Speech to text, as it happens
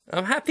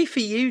I'm happy for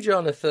you,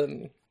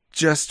 Jonathan.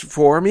 Just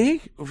for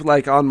me?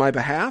 Like on my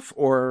behalf?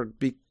 Or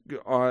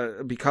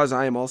because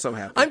I am also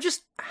happy? I'm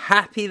just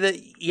happy that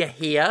you're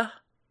here.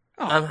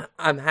 Oh.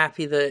 I'm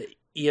happy that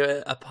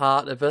you're a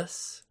part of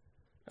us,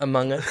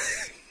 among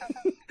us.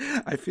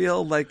 I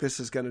feel like this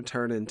is going to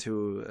turn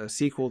into a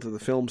sequel to the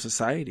film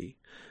Society,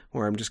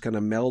 where I'm just going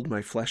to meld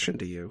my flesh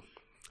into you.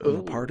 I'm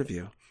a part of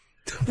you.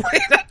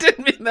 Wait, I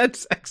didn't mean that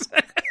sexy.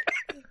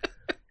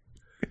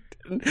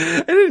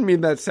 I didn't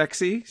mean that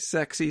sexy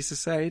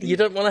society. You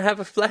don't want to have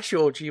a flesh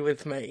orgy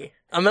with me?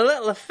 I'm a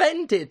little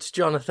offended,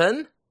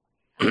 Jonathan.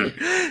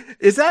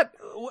 Is that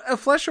a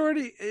flesh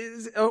orgy?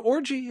 Is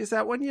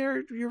that when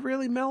you're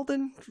really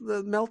melding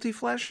the melty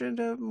flesh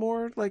into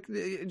more like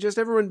just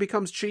everyone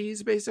becomes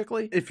cheese,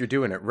 basically? If you're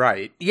doing it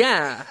right.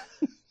 Yeah.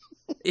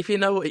 If you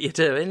know what you're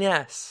doing,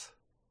 yes.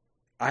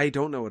 I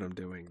don't know what I'm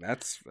doing.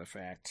 That's a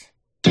fact.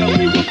 Tell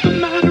me what the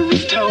matter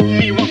is. Tell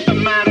me what the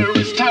matter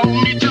is. Tell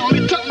me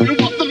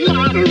what the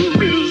matter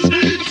is.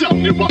 Tell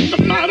me what the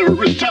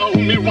matter is. Tell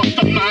me what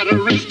the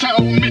matter is.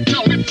 Tell me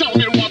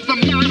what the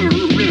matter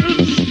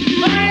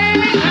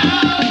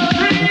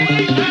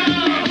is.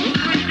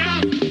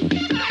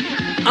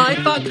 I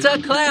fucked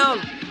a clown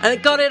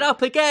and got it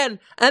up again,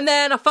 and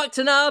then I fucked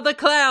another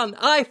clown.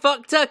 I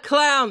fucked a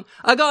clown.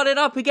 I got it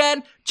up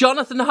again.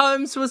 Jonathan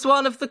Holmes was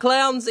one of the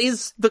clowns.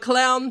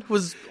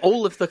 Was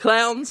all of the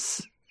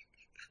clowns.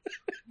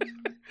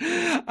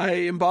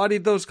 I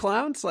embodied those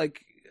clowns,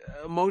 like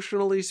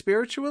emotionally,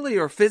 spiritually,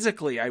 or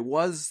physically. I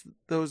was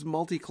those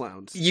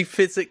multi-clowns. You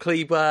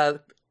physically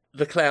were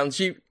the clowns.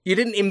 You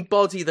didn't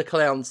embody the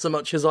clowns so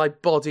much as I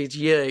bodied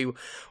you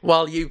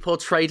while you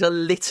portrayed a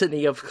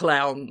litany of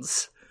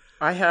clowns.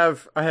 I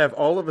have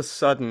all of a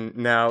sudden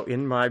now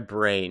in my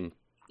brain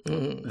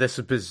this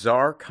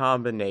bizarre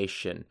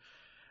combination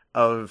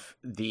of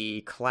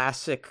the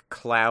classic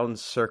clown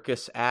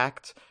circus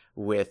act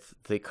with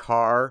the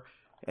car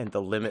and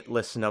the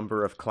limitless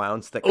number of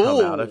clowns that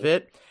come out of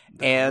it,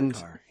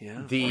 and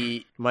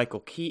the Michael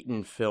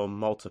Keaton film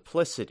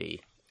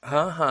Multiplicity.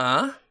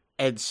 Uh-huh.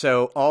 And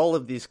so all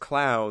of these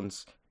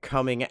clowns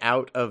coming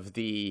out of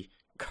the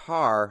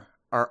car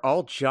are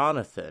all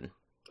Jonathan.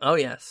 Oh,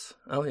 yes.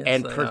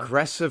 And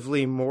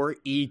progressively more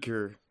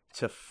eager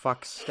to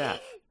fuck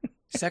Steph.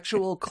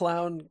 Sexual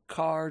clown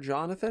car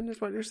Jonathan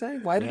is what you're saying?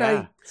 Why did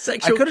I...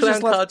 Sexual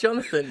clown car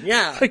Jonathan,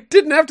 yeah. I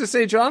didn't have to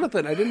say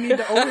Jonathan. I didn't need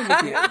to own it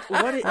at the end.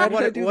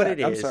 What it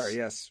is, I'm sorry,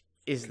 yes.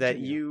 Is that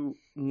you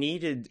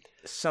needed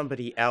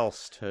somebody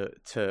else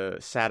to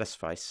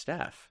satisfy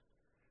Steph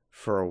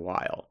for a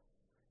while.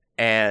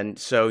 And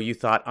so you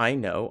thought,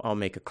 I'll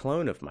make a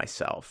clone of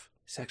myself.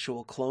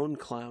 Sexual clone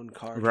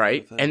car.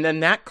 Right. Jonathan. And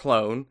then that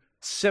clone,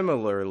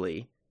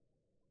 similarly,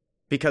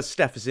 because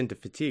Steph is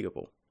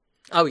indefatigable.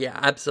 Oh, yeah,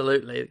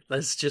 absolutely.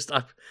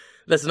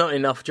 There's not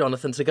enough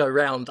Jonathan to go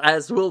round,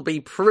 as will be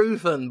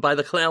proven by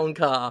the clown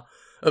car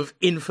of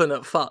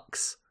infinite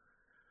fucks.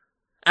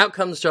 Out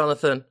comes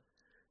Jonathan.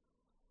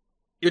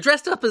 You're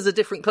dressed up as a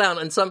different clown,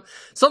 and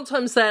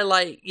sometimes they're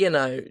like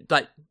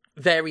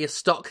various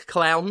stock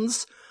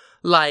clowns.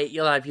 Like,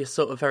 you'll have your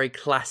sort of very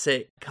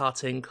classic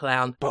cartoon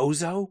clown.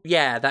 Bozo?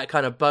 Yeah, that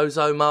kind of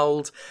bozo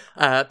mold.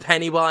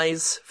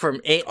 Pennywise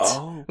from It.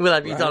 We'll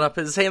have you done up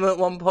as him at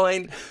one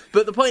point.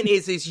 But the point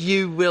is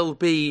you will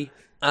be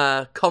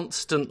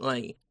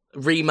constantly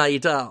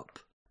remade up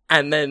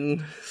and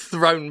then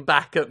thrown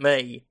back at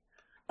me.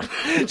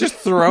 Just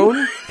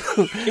thrown?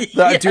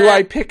 Yeah. Do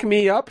I pick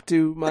me up?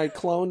 Do my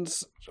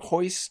clones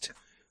hoist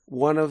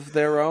one of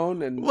their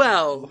own and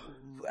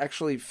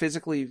actually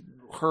physically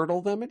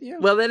hurtle them at you?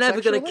 Well, they're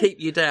never going to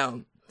keep you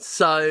down.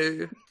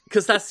 So,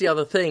 because that's the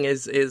other thing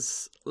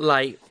is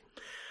like,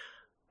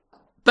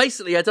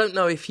 basically, I don't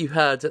know if you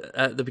heard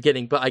at the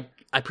beginning, but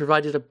I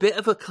provided a bit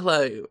of a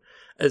clue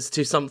as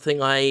to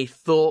something I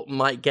thought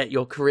might get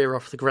your career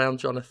off the ground,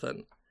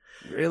 Jonathan.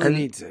 Really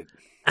needs it.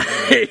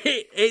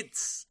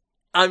 It's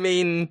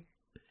in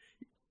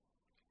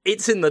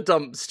the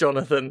dumps,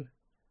 Jonathan.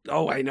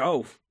 Oh, I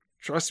know.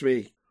 Trust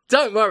me.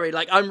 Don't worry,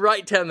 I'm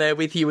right down there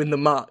with you in the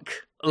muck.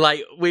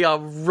 We are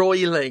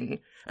roiling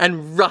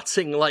and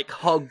rutting like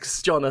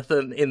hogs,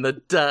 Jonathan, in the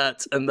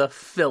dirt and the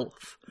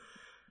filth.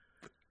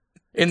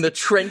 In the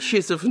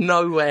trenches of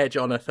nowhere,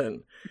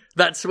 Jonathan.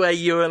 That's where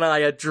you and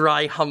I are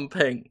dry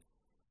humping.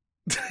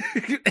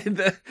 in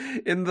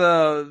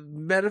the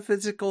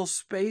metaphysical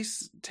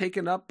space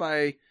taken up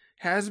by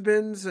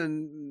has-beens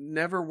and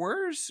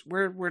never-weres?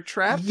 We're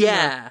trapped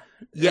in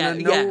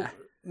a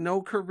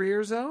no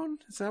career zone?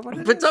 Is that what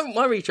it is? But don't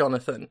worry,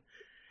 Jonathan.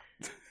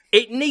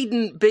 It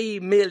needn't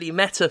be merely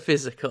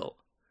metaphysical.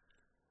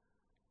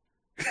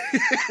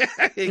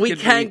 We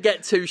can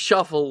get 2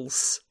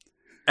 shovels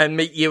and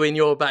meet you in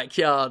your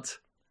backyard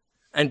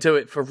and do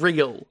it for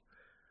real.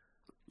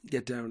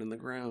 Get down in the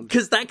ground.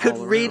 Because that could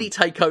really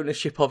take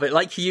ownership of it,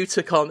 like you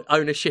took on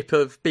ownership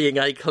of being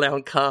a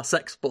clown car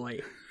sex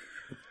boy.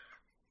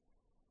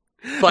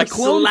 By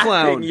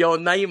slapping your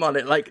name on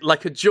it,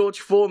 like a George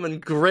Foreman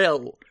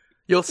grill.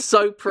 You're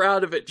so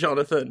proud of it,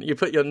 Jonathan. You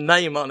put your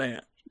name on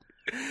it.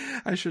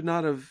 I should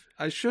not have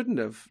I shouldn't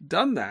have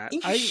done that.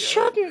 You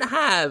shouldn't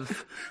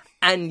have.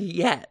 And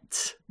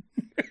yet,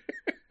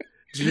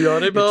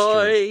 Johnny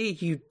boy,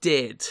 you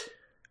did.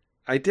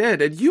 I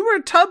did. And you were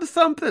tub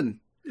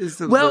thumping is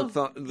the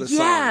song.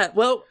 Yeah,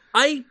 well,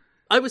 I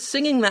was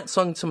singing that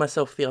song to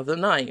myself the other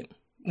night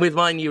with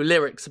my new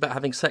lyrics about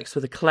having sex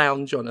with a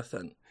clown,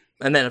 Jonathan.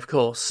 And then, of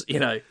course,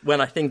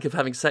 when I think of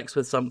having sex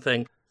with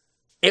something,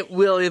 it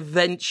will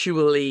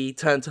eventually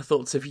turn to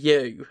thoughts of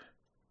you,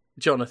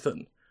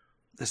 Jonathan.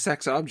 The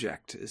sex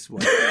object is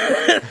what...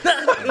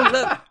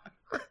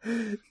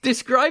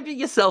 Describing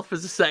yourself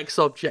as a sex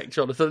object,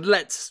 Jonathan,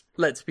 let's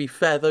be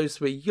fair, those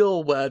were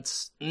your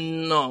words,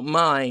 not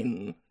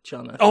mine,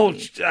 Jonathan. Oh,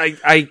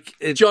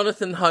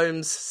 Jonathan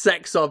Holmes,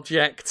 sex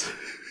object,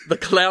 the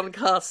clown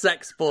car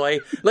sex boy.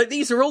 Like,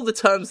 these are all the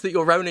terms that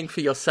you're owning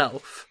for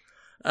yourself,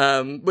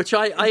 which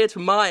I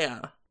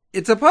admire.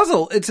 It's a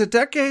puzzle. It's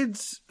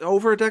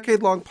over a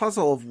decade-long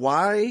puzzle of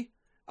why,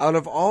 out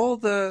of all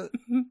the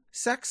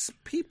sex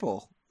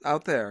people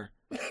out there,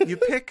 you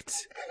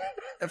picked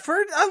for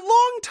a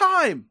long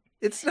time.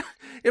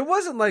 It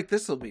wasn't like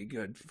this will be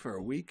good for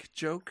a week-long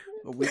joke,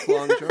 or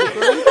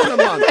even a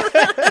month.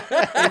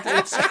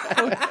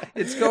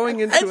 It's going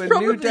into a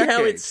new decade. That's probably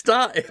how it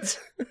started.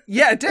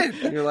 Yeah, it did.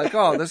 And you're like,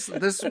 oh, this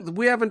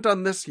we haven't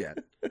done this yet.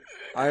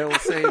 I'll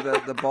say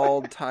that the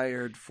bald,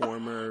 tired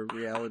former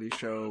reality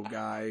show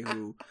guy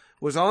who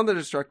was on the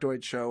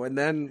Destructoid show and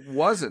then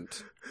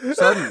wasn't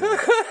suddenly,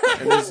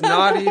 and is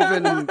not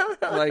even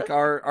like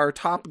our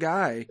top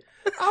guy.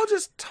 I'll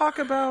just talk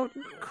about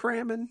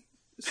cramming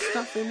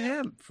stuff in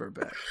him for a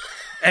bit.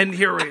 And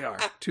here we are,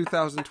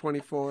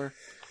 2024.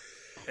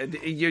 And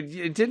you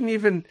didn't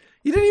even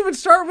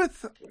start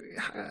with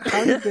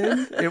how you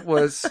been. It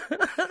was,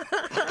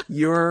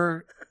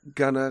 you're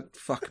gonna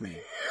fuck me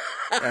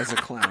as a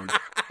clown.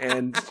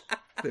 And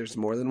there's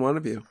more than one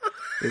of you,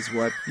 is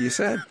what you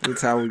said.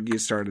 That's how you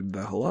started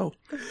the hello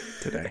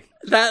today.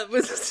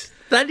 That's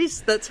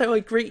how I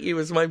greet you,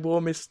 as my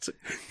warmest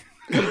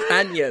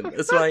companion,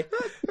 as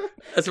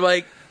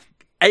my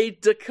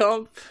aide de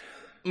camp,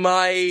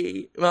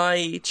 my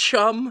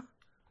chum,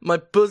 my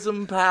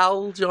bosom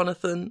pal,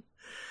 Jonathan,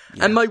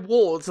 and my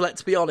ward.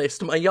 Let's be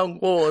honest, my young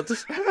ward.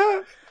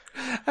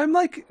 I'm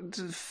like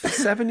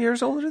 7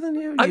 years older than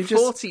you. I'm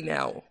 40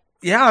 now.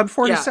 Yeah, I'm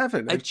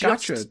 47. Yeah, I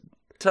just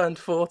turned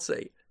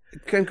 40.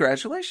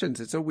 Congratulations.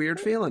 It's a weird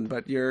feeling,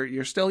 but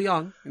you're still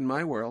young in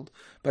my world,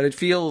 but it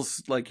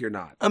feels like you're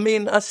not. I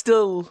mean, I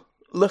still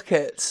look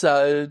it,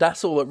 so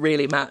that's all that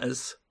really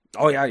matters.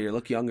 Oh yeah, you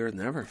look younger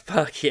than ever.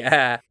 Fuck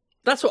yeah.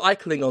 That's what I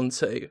cling on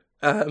to.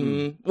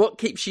 What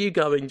keeps you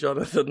going,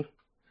 Jonathan?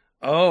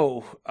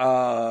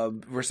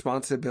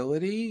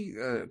 Responsibility,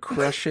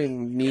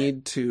 crushing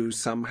need to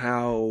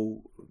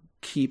somehow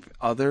keep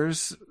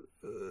others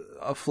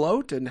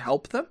afloat and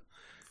help them.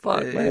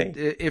 Fuck me.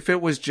 If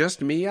it was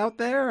just me out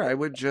there, I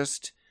would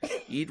just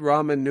eat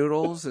ramen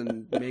noodles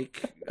and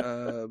make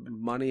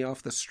money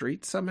off the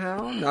street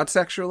somehow. Not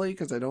sexually,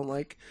 because I don't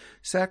like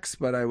sex,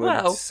 but I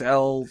would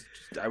sell.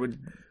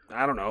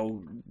 I don't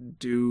know,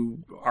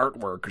 do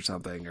artwork or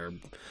something, or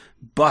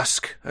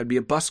busk. I'd be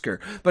a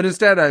busker. But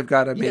instead, I've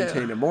got to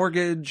maintain a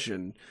mortgage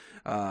and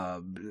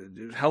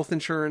health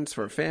insurance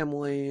for a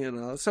family,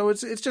 and so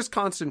it's just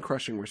constant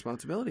crushing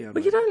responsibility.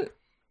 But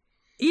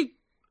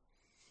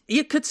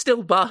you could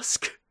still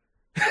busk,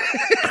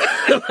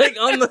 like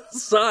on the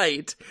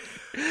side.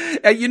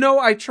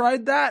 I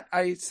tried that.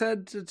 I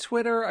said to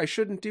Twitter, I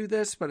shouldn't do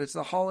this, but it's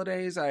the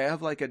holidays. I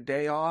have like a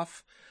day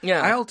off.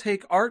 Yeah, I'll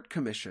take art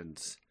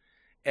commissions.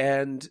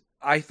 And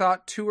I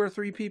thought 2 or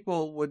 3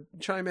 people would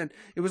chime in.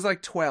 It was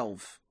like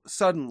 12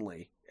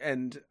 suddenly.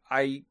 And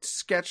I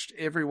sketched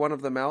every one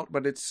of them out,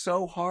 but it's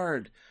so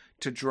hard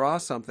to draw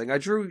something. I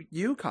drew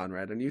you,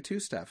 Conrad, and you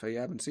too, Steph. I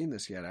haven't seen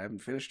this yet. I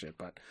haven't finished it,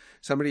 but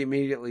somebody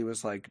immediately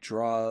was like,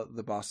 draw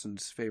the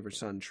Boston's Favorite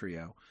Son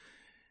trio.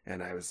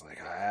 And I was like,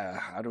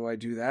 how do I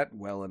do that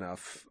well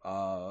enough?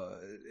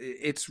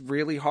 It's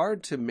really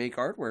hard to make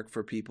artwork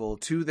for people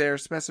to their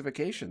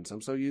specifications.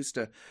 I'm so used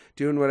to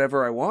doing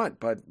whatever I want,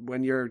 but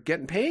when you're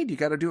getting paid, you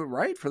got to do it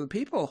right for the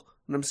people.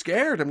 And I'm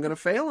scared I'm going to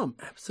fail them.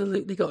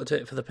 Absolutely got to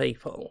do it for the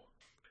people.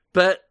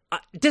 But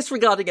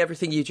disregarding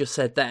everything you just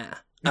said there,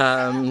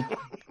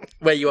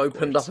 where you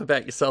opened up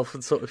about yourself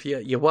and sort of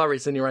your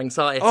worries and your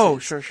anxieties. Oh,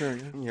 sure.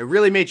 You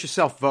really made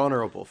yourself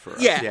vulnerable for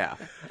us. Yeah.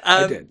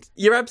 I did.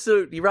 You're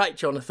absolutely right,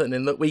 Jonathan,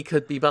 in that we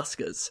could be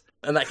buskers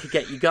and that could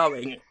get you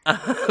going.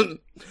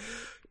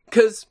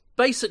 Because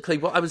basically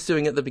what I was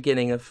doing at the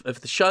beginning of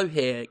the show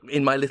here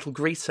in my little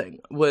greeting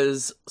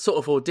was sort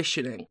of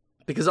auditioning.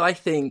 Because I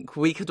think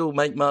we could all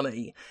make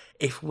money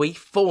if we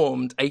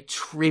formed a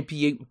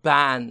tribute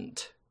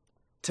band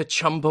to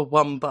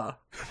Chumbawamba.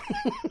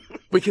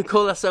 We could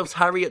call ourselves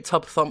Harriet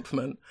Tub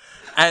Thumpman,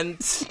 and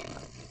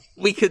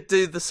we could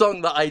do the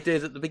song that I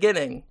did at the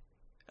beginning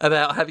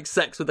about having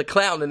sex with a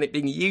clown and it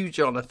being you,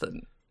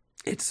 Jonathan.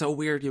 It's so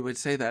weird you would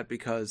say that,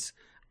 because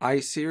I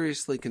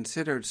seriously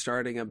considered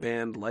starting a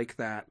band like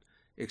that,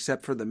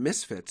 except for the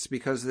Misfits,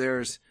 because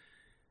there's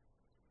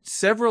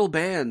several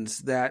bands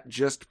that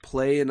just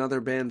play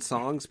another band's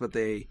songs, but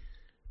they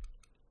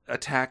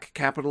attack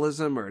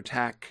capitalism or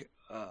attack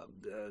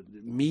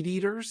meat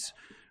eaters,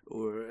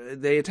 or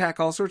they attack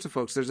all sorts of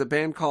folks. There's a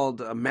band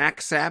called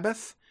Mac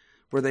Sabbath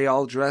where they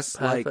all dress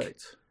like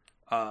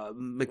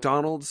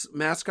McDonald's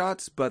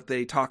mascots, but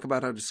they talk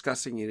about how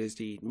disgusting it is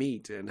to eat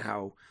meat and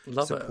how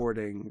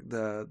supporting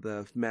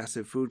the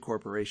massive food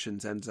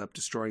corporations ends up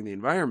destroying the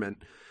environment.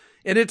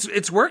 And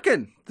it's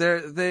working.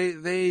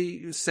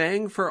 They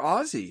sang for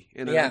Ozzy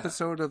in an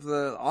episode of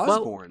the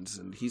Osbournes,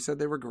 and he said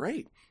they were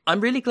great.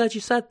 I'm really glad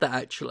you said that,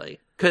 actually,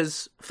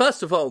 because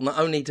first of all, not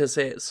only does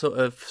it sort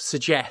of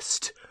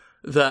suggest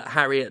that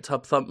Harriet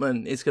Tub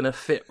Thumpman is going to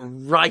fit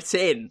right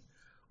in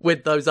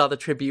with those other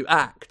tribute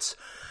acts,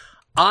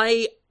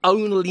 I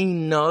only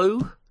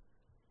know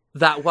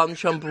that one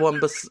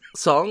Chumbawamba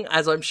song,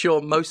 as I'm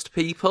sure most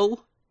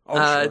people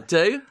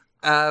do.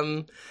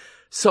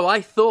 So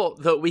I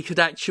thought that we could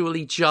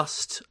actually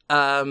just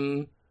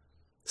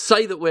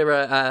say that we're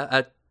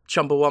a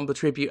Chumbawamba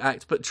tribute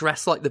act, but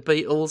dress like the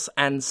Beatles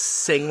and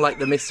sing like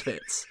the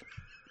Misfits.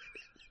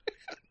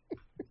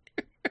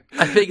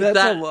 I think that's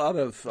a lot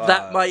of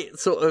that might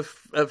sort of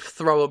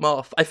throw them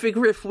off. I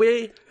figure if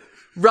we,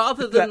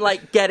 rather than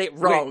get it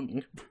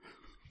wrong,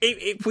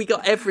 if we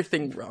got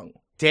everything wrong.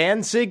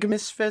 Danzig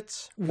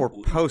Misfits or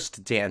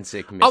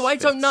post-Danzig Misfits? Oh, I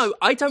don't know.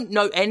 I don't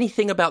know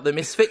anything about the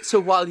Misfits, so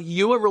while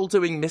you are all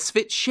doing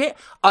Misfits shit,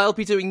 I'll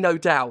be doing No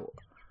Doubt.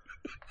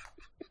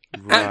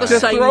 Right. At the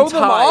same throw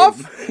time. them off?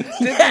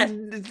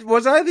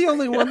 Was I the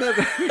only one that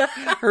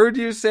heard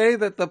you say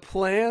that the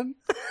plan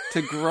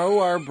to grow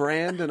our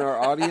brand and our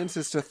audience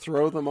is to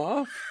throw them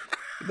off?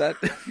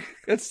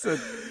 That's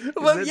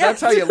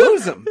how you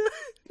lose them.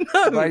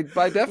 No,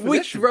 by definition.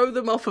 We throw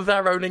them off of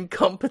our own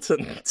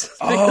incompetence.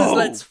 Because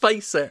let's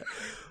face it,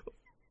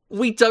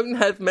 we don't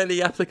have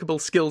many applicable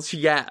skills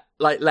yet,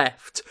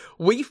 left.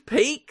 We've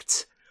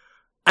peaked,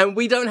 and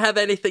we don't have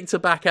anything to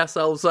back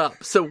ourselves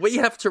up. So we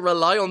have to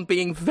rely on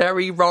being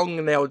very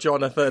wrong now,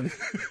 Jonathan.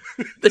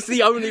 That's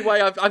the only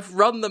way. I've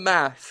run the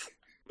math.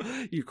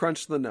 You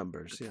crunched the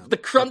numbers, yeah.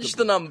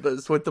 The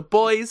numbers with the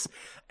boys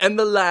and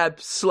the lab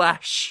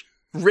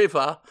 /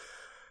 river,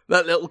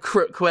 that little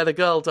crook where the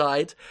girl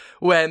died,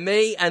 where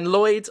me and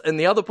Lloyd and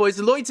the other boys,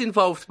 Lloyd's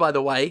involved, by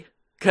the way,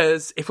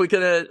 because if we're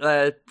going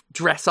to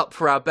dress up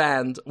for our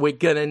band, we're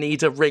going to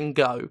need a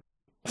Ringo.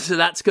 So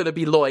that's going to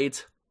be Lloyd.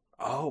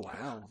 Oh,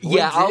 wow.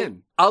 Yeah,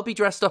 I'll be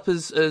dressed up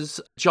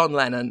as John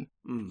Lennon.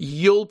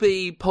 You'll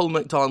be Paul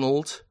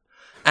McDonald.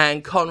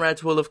 And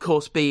Conrad will, of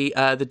course, be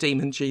the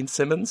demon Gene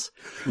Simmons.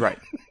 Right.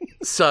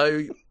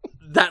 So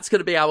that's going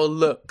to be our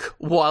look,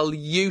 while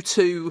you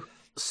two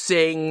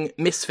sing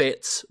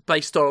Misfits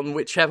based on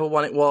whichever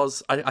one it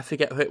was. I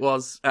forget who it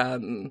was.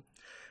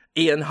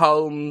 Ian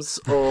Holmes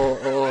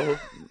or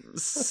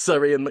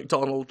Sir Ian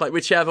McDonald,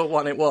 whichever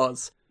one it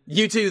was.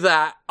 You do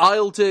that.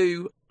 I'll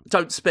do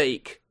Don't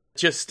Speak,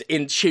 just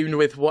in tune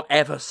with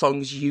whatever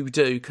songs you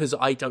do, because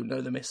I don't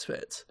know the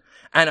Misfits.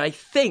 And I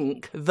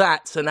think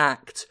that's an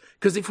act,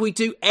 because if we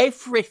do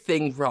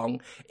everything wrong,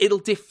 it'll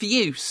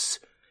diffuse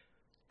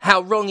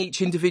how wrong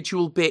each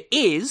individual bit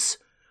is,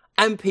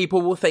 and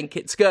people will think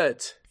it's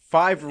good.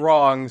 5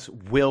 wrongs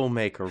will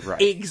make a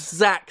right.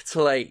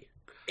 Exactly.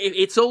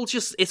 It's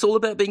all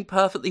about being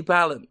perfectly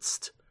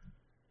balanced.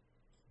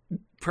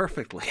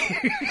 Perfectly.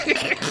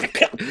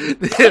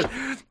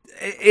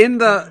 In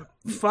the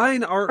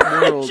fine art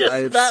world,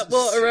 just that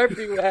water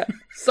everywhere.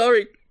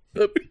 Sorry.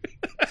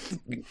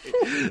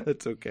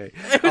 That's okay.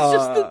 It was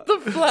just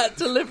the flat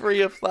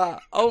delivery of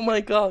that. Oh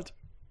my god.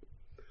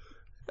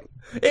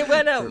 It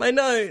went out my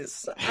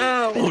nose.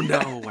 Ow. Oh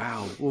no,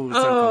 wow. Ooh,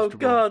 oh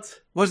god.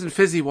 Wasn't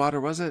fizzy water,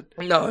 was it?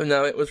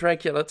 No, it was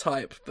regular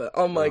type, but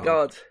oh my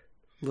god.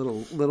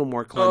 Little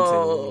more cleansing,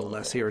 a little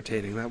less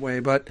irritating that way.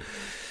 But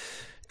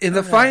in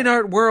the fine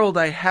art world,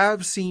 I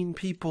have seen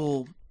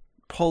people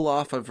pull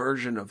off a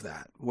version of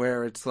that,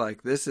 where it's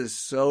like, this is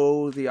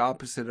so the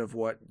opposite of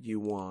what you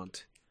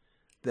want,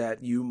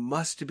 that you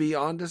must be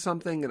onto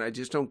something, and I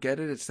just don't get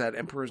it. It's that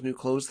Emperor's New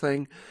Clothes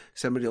thing.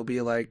 Somebody will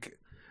be like,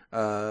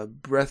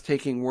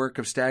 breathtaking work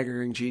of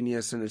staggering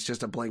genius, and it's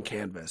just a blank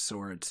canvas,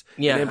 or it's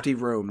an empty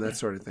room, that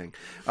sort of thing.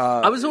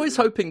 I was always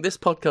hoping this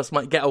podcast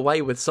might get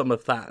away with some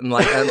of that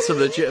and some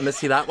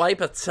legitimacy that way,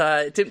 but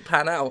it didn't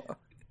pan out.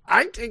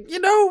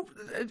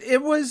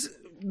 It was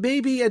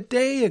maybe a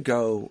day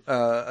ago,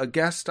 a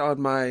guest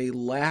on my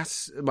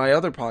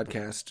other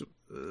podcast,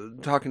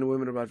 Talking to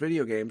Women About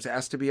Video Games,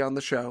 asked to be on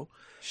the show.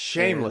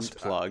 Shameless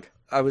plug.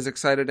 I was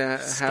excited to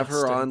have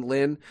her on,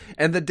 Lynn.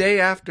 And the day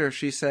after,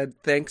 she said,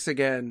 thanks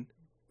again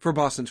for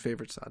Boston's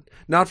Favorite Son.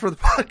 Not for the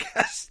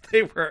podcast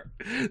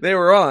they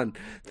were on.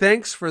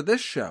 Thanks for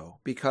this show,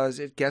 because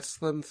it gets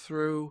them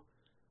through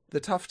the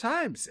tough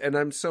times. And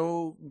I'm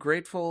so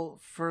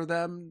grateful for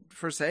them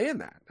for saying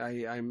that.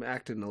 I'm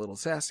acting a little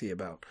sassy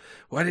about,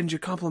 why didn't you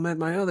compliment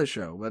my other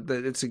show? But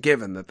it's a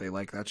given that they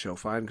like that show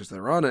fine because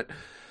they're on it.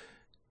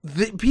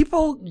 The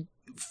people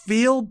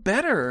feel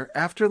better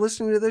after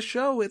listening to this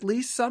show, at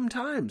least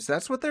sometimes.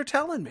 That's what they're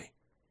telling me.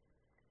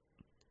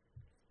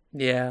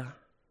 Yeah.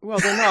 Well,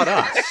 they're not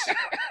us.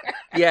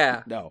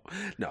 Yeah. No,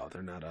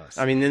 they're not us.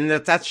 I mean, then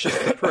that's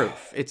just the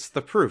proof. It's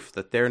the proof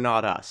that they're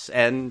not us.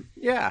 And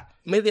yeah.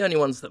 We're the only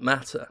ones that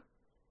matter.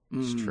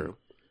 It's true.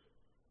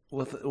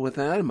 With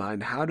that in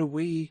mind, how do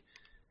we...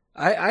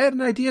 I had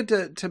an idea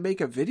to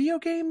make a video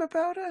game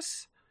about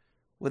us.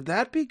 Would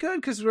that be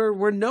good? Because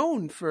we're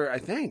known for, I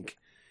think,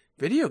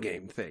 video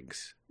game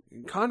things.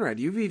 Conrad,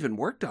 you've even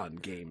worked on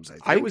games, I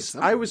think.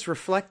 I was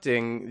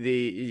reflecting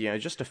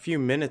just a few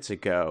minutes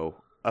ago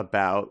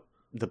about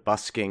the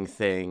busking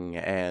thing,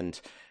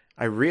 and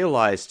I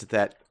realized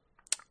that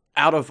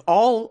out of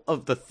all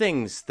of the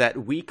things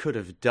that we could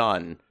have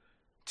done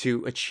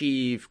to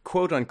achieve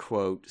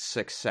quote-unquote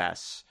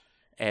success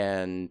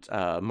and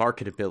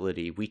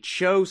marketability, we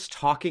chose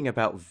talking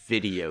about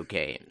video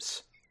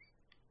games.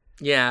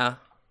 Yeah.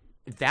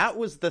 That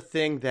was the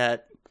thing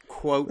that,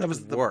 quote,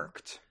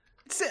 worked.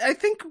 I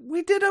think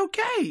we did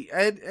okay.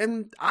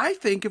 And I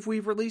think if we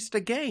released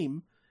a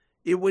game,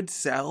 it would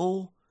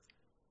sell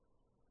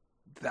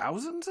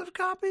thousands of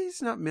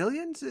copies, not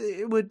millions.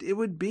 It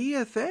would be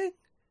a thing.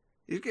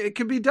 It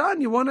could be done.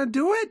 You want to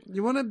do it?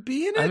 You want to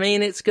be in it? I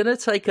mean, it's going to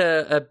take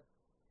a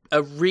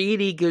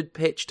really good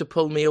pitch to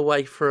pull me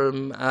away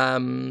from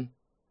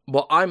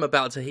what I'm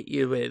about to hit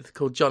you with,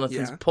 called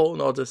Jonathan's Porn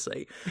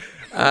Odyssey.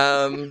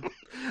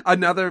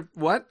 Another,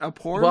 what? A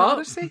porn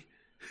odyssey?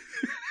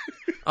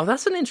 Oh,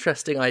 that's an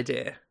interesting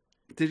idea.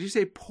 Did you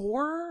say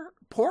pork?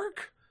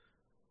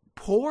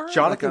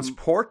 Jonathan's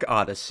Pork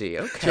Odyssey.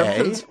 Okay.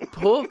 Jonathan's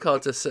Pork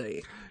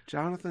Odyssey.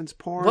 Jonathan's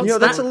porn. What's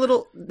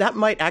that? That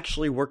might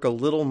actually work a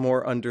little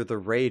more under the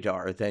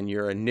radar than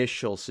your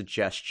initial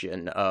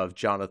suggestion of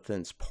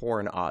Jonathan's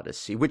Porn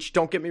Odyssey, which,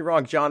 don't get me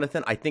wrong,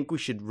 Jonathan, I think we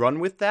should run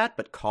with that,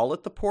 but call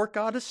it the Pork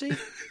Odyssey.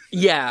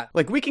 Yeah.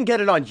 Like, we can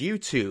get it on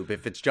YouTube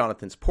if it's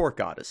Jonathan's Pork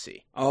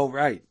Odyssey. Oh,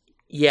 right.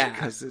 Yeah.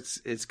 Because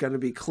it's going to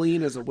be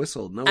clean as a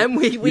whistle. No, and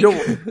we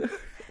don't.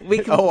 We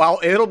can,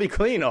 it'll be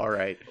clean, all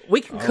right.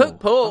 We can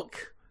cook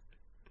pork.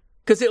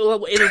 Because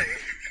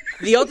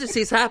the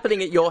Odyssey's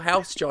happening at your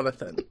house,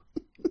 Jonathan.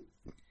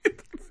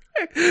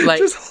 Like,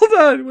 just hold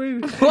on,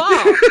 wait.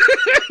 Wow.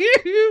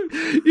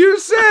 you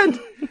said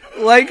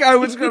like I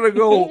was gonna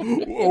go.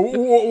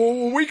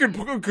 We can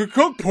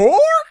cook pork.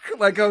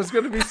 Like I was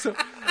gonna be so.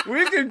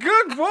 We can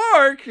cook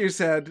pork. You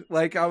said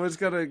like I was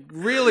gonna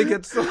really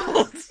get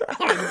sold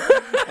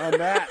on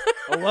that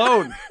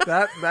alone.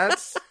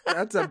 That's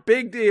a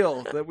big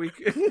deal that we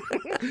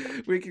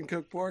can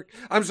cook pork.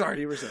 I'm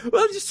sorry, you were saying.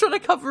 Well, I'm just trying to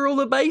cover all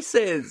the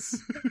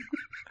bases.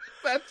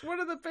 That's one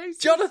of the bases.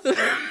 Jonathan,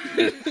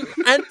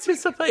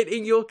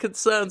 anticipating your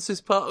concerns is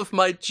part of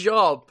my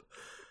job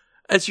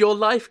as your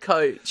life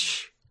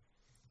coach.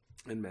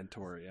 And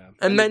mentor, yeah.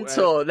 And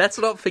mentor, let's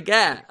not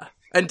forget.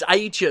 And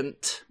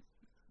agent.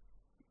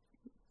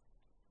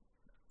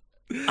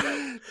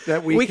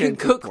 That we can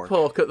cook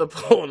pork at the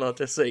Porn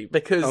Odyssey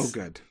because... Oh,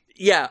 good.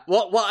 Yeah,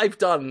 what I've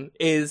done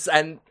is,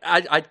 and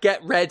I'd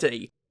get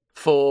ready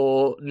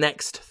for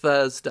next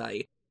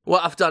Thursday.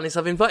 What I've done is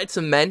I've invited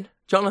some men,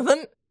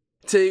 Jonathan,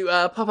 to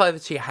pop over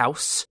to your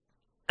house,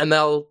 and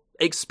they'll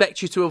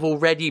expect you to have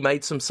already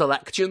made some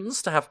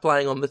selections to have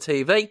playing on the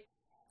TV.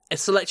 A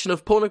selection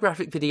of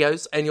pornographic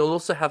videos, and you'll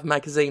also have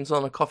magazines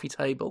on a coffee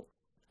table.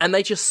 And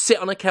they just sit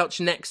on a couch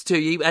next to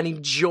you and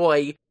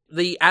enjoy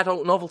the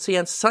adult novelty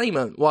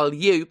entertainment while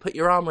you put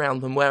your arm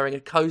around them wearing a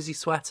cozy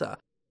sweater.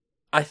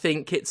 I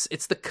think it's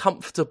the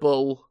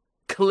comfortable,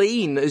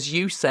 clean, as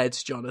you said,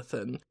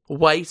 Jonathan,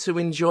 way to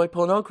enjoy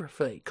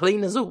pornography.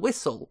 Clean as a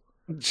whistle.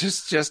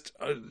 Just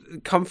a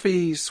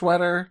comfy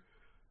sweater.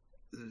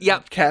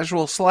 Yep.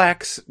 Casual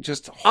slacks.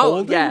 Just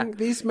holding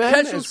these men.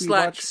 Casual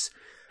slacks.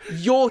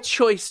 Your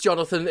choice,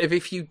 Jonathan,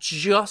 if you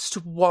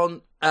just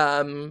want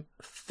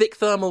thick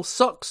thermal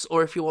socks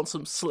or if you want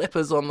some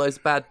slippers on those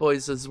bad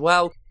boys as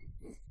well.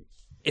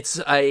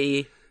 It's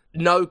a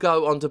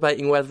no-go on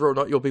debating whether or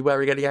not you'll be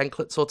wearing any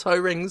anklets or toe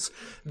rings.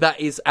 That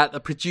is at the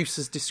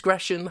producer's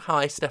discretion.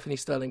 Hi, Stephanie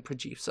Sterling,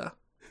 producer.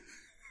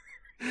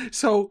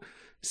 So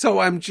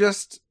I'm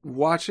just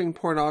watching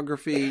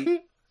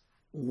pornography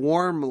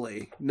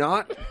warmly,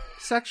 not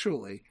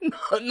sexually.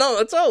 No,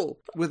 at all.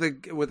 With a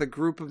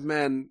group of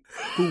men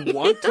who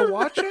want to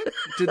watch it?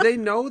 Do they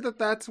know that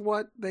that's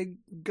what they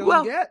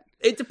get?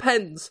 It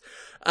depends.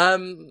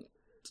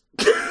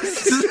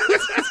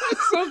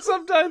 So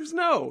sometimes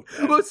no.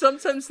 Well,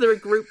 sometimes there are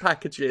group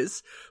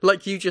packages,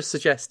 like you just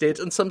suggested,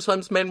 and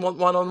sometimes men want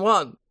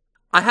one-on-one.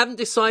 I haven't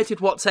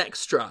decided what's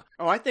extra.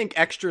 Oh, I think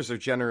extras are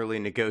generally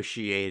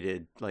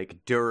negotiated, like,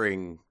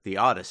 during the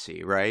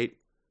Odyssey, right?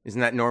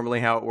 Isn't that normally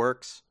how it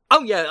works?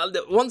 Oh, yeah,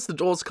 once the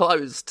door's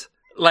closed,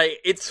 like,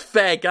 it's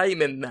fair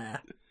game in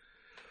there.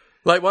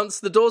 Like, once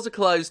the doors are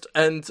closed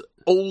and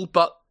all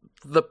but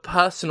the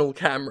personal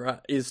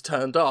camera is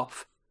turned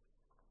off,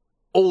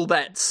 all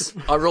bets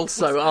are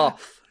also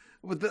off.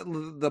 With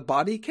the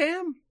body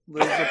cam?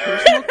 There's a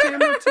personal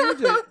camera too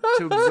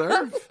to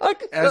observe.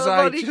 As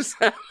I just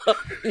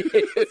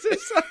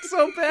this sounds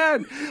so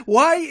bad.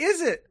 Why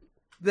is it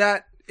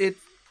that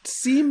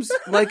seems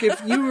like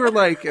if you were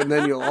like, and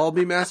then you'll all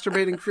be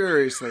masturbating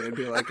furiously, I'd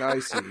be like, I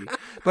see.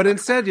 But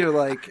instead you're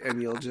like,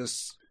 and you'll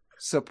just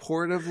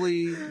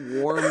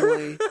supportively,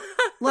 warmly,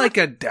 like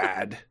a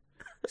dad,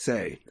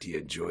 say, do you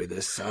enjoy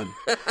this, son?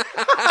 Do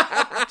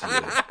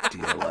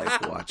you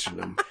like watching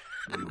them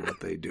do what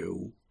they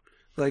do?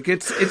 Like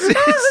it's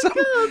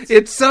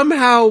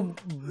somehow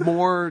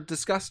more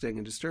disgusting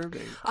and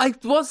disturbing. I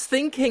was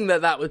thinking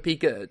that would be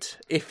good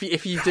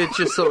if you did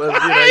just sort of,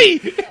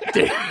 you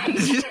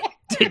know,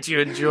 did you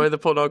enjoy the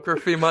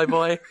pornography, my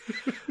boy?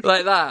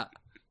 Like that.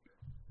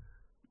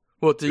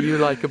 What do you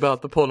like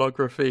about the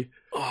pornography?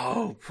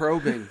 Oh,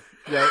 probing.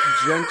 That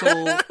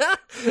gentle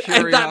curiosity.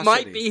 And that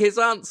might be his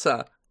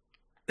answer.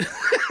 It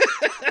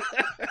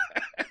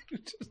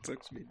just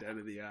looks me dead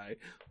in the eye.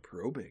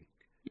 Probing.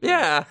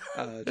 Yeah.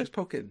 Just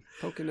poking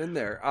in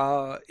there.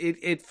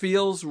 It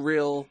feels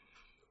real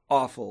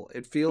awful.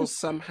 It feels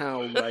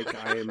somehow like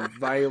I am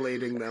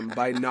violating them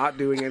by not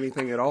doing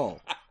anything at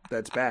all.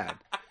 That's bad.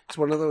 It's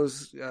one of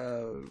those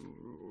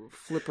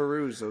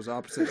flipperoos, those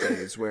opposite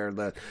days, where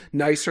the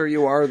nicer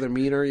you are, the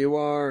meaner you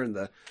are, and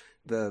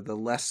the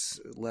less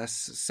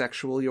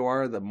sexual you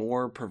are, the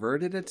more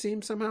perverted it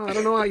seems somehow. I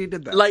don't know how you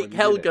did that. Like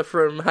Helga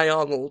from Hey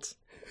Arnold.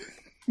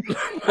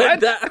 Like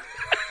that.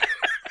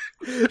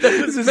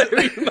 That was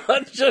very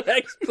much an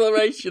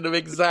exploration of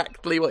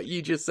exactly what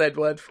you just said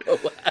word for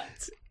word.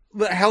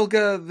 But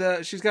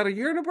Helga, she's got a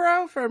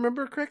unibrow, if I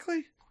remember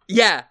correctly?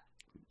 Yeah.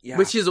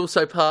 Which is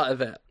also part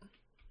of it.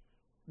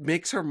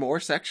 Makes her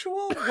more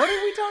sexual? What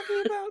are we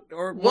talking about?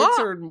 Or what? Makes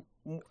her...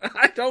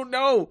 I don't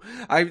know.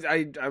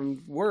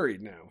 I'm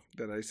worried now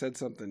that I said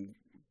something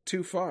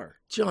too far.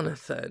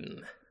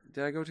 Jonathan.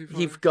 Did I go too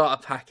far? You've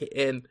got to pack it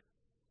in.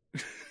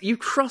 You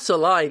cross a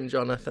line,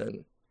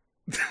 Jonathan.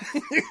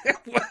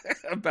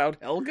 About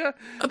Helga?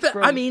 About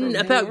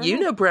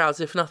unibrows,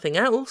 if nothing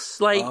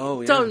else. Like,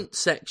 don't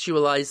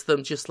sexualize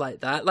them just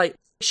like that. Like,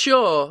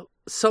 sure,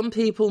 some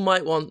people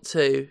might want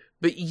to,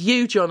 but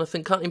you,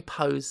 Jonathan, can't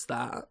impose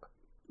that.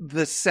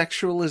 The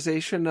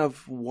sexualization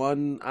of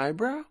one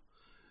eyebrow?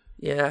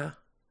 Yeah.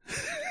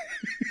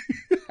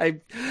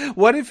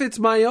 What if it's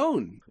my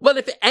own? Well,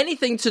 if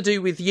anything to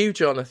do with you,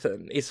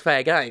 Jonathan, is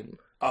fair game.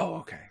 Oh,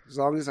 okay. As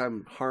long as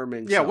I'm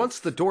harming Yeah, self. once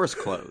the doors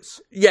close.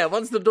 Yeah,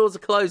 once the doors are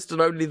closed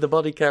and only the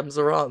body cams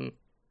are on.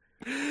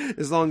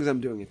 As long as I'm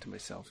doing it to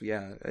myself,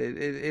 yeah.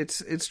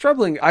 It's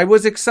troubling. I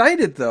was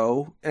excited,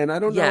 though, and I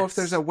don't know if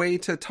there's a way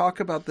to talk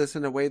about this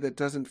in a way that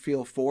doesn't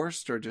feel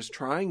forced or just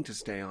trying to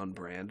stay on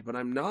brand, but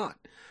I'm not.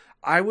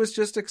 I was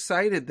just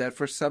excited that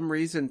for some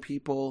reason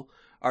people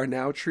are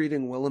now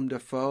treating Willem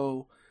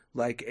Dafoe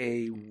like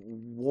a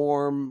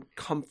warm,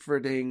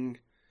 comforting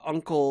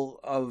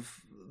uncle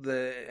of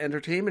the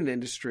entertainment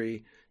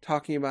industry,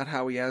 talking about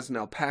how he has an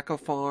alpaca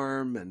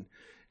farm and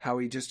how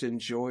he just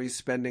enjoys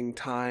spending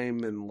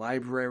time in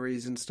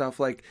libraries and stuff.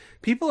 Like,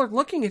 people are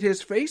looking at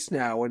his face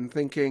now and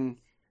thinking,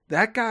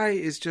 that guy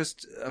is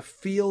just a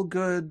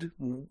feel-good,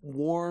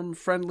 warm,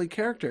 friendly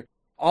character.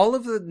 All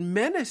of the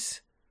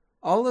menace,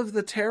 all of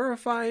the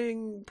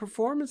terrifying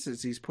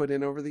performances he's put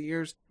in over the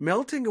years,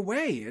 melting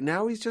away, and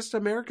now he's just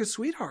America's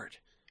sweetheart.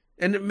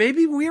 And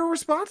maybe we're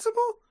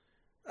responsible?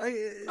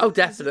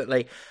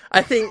 Definitely.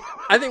 I think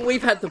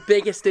we've had the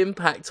biggest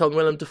impact on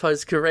Willem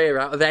Dafoe's career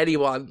out of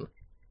anyone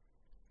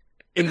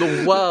in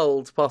the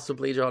world,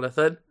 possibly,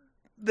 Jonathan.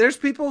 There's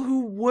people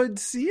who would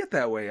see it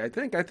that way, I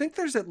think. I think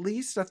there's at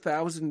least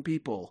 1,000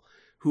 people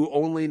who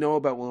only know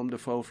about Willem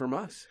Dafoe from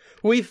us.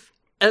 We've,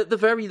 at the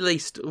very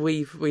least,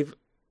 we've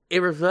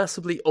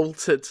irreversibly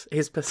altered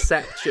his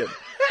perception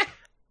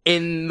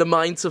in the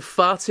minds of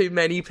far too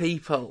many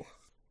people.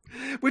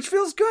 Which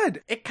feels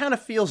good. It kind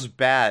of feels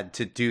bad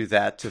to do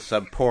that to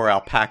some poor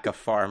alpaca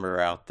farmer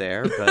out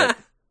there, but...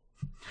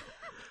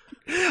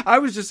 I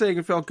was just saying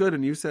it felt good,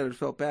 and you said it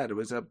felt bad. It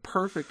was a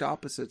perfect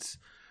opposites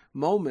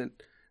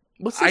moment.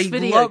 What's this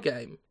video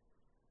game?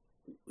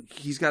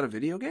 He's got a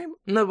video game?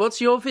 No,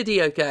 what's your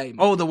video game?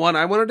 Oh, the one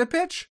I wanted to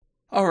pitch?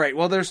 All right,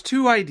 well, there's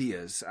two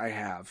ideas I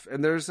have.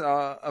 And there's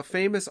a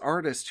famous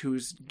artist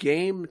who's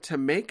game to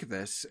make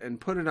this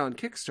and put it on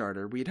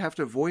Kickstarter. We'd have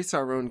to voice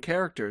our own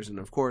characters, and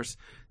of course,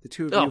 the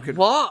two of you could...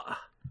 What?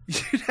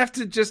 You'd have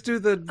to just do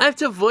the... I have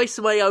to voice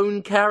my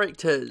own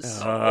characters.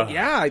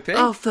 Yeah, I think.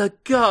 Oh, for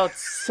God's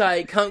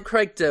sake, can't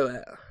Craig do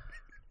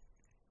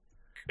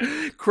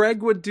it?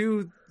 Craig would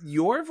do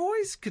your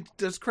voice?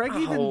 Does Craig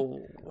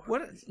even...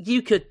 What?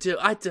 You could do...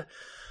 I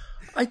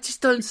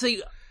just don't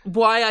see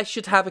why I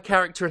should have a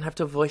character and have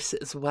to voice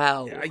it as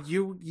well.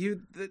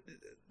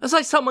 It's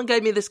like someone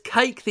gave me this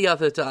cake the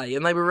other day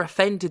and they were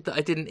offended that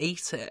I didn't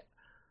eat it.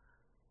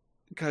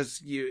 Because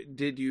you...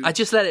 I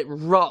just let it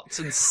rot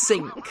and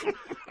sink.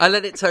 I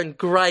let it turn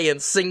grey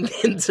and sink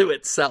into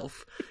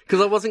itself.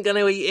 Because I wasn't going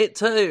to eat it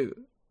too.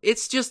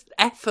 It's just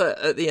effort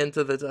at the end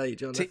of the day,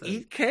 Jonathan. To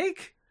eat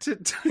cake?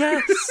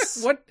 Yes.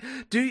 What?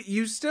 Do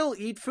you still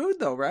eat food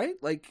though, right?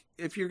 Like,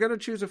 if you're going to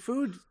choose a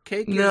food,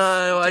 cake is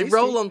No, tasty. I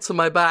roll onto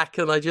my back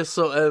and I just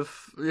sort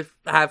of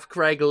have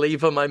Craig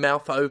lever my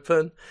mouth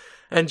open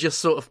and just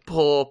sort of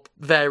pour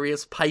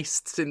various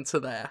pastes into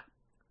there.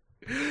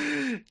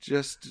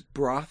 Just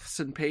broths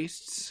and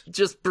pastes.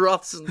 Just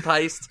broths and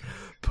pastes.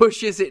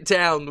 Pushes it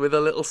down with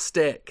a little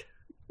stick.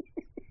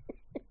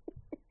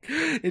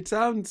 It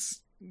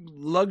sounds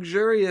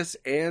luxurious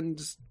and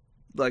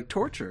like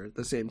torture at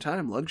the same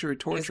time. Luxury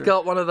torture. It's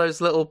got one of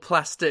those little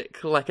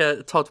plastic, like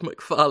a Todd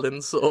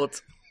McFarlane sword,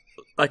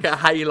 like a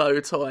Halo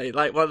toy,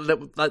 like one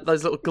of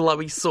those little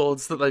glowy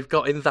swords that they've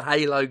got in the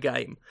Halo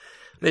game.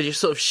 They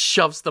just sort of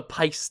shoves the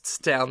pastes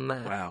down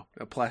there. Wow,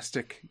 a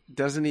plastic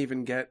doesn't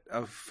even get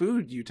a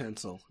food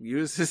utensil.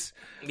 Uses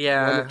one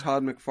Yeah. of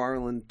Todd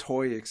McFarlane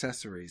toy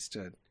accessories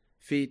to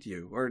feed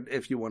you, or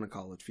if you want to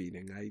call it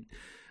feeding.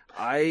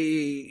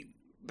 I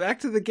back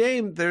to the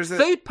game. There's a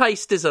Food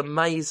paste is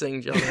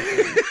amazing,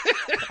 Jonathan.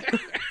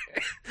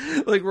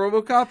 like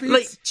RoboCop eats?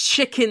 Like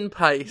chicken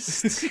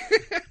paste.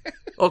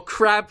 Or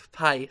crab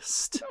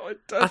paste. No, it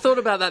I doesn't. thought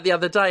about that the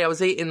other day. I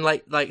was eating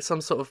like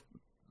some sort of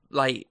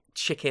like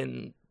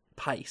chicken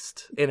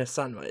paste in a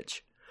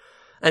sandwich,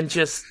 and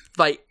just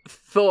like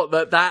thought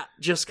that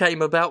just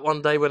came about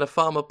one day when a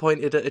farmer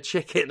pointed at a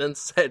chicken and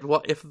said,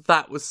 "What if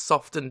that was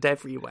softened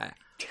everywhere?"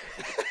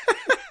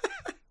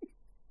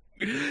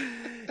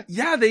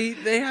 Yeah,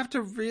 they have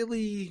to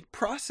really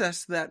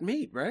process that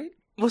meat, right?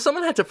 Well,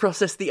 someone had to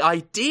process the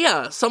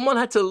idea. Someone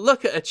had to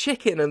look at a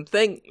chicken and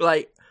think,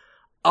 like,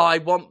 I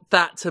want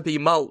that to be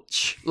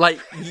mulch. Like,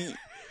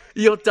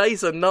 your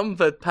days are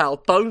numbered, pal.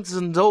 Bones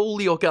and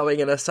all, you're going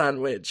in a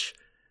sandwich.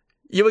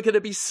 You are going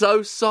to be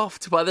so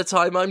soft by the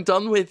time I'm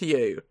done with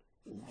you.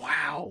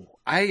 Wow.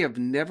 I have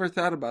never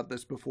thought about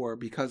this before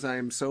because I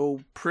am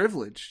so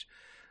privileged.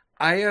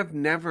 I have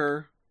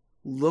never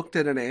looked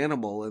at an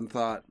animal and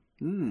thought,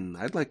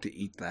 I'd like to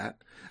eat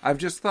that. I've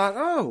just thought,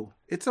 oh,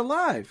 it's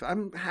alive.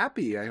 I'm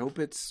happy. I hope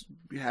it's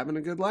having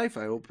a good life.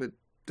 I hope it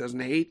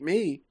doesn't hate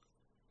me.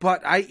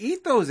 But I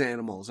eat those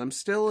animals. I'm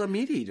still a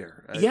meat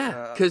eater.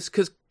 Yeah, because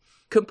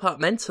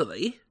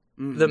compartmentally,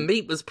 the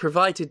meat was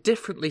provided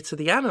differently to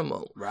the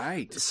animal.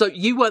 Right. So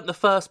you weren't the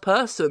first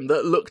person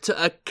that looked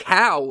at a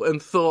cow and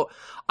thought,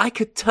 I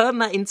could turn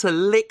that into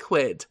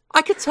liquid.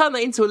 I could turn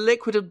that into a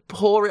liquid and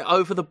pour it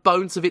over the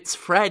bones of its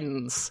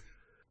friends.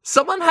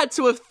 Someone had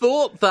to have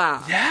thought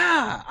that.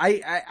 Yeah.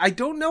 I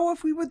don't know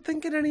if we would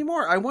think it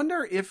anymore. I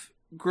wonder if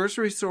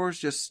grocery stores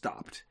just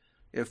stopped.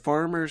 If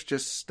farmers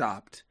just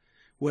stopped.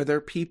 Whether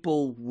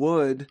people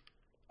would,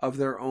 of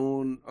their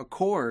own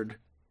accord,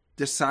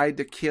 decide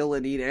to kill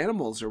and eat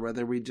animals, or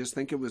whether we just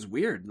think it was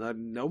weird.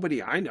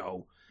 Nobody I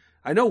know.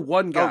 I know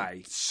one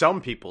guy. Oh,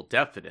 some people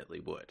definitely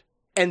would.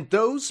 And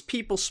those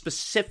people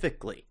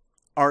specifically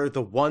are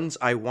the ones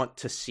I want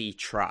to see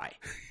try.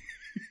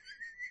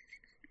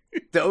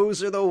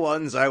 Those are the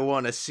ones I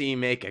want to see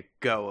make a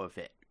go of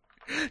it.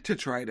 To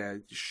try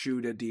to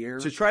shoot a deer.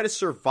 To try to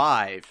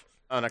survive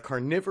on a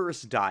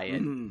carnivorous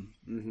diet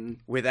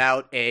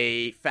without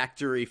a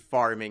factory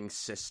farming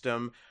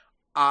system.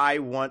 I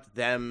want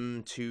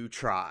them to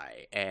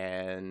try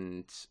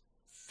and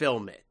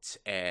film it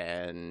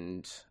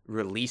and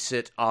release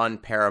it on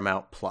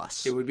Paramount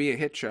Plus. It would be a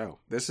hit show.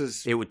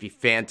 It would be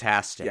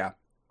fantastic. Yeah.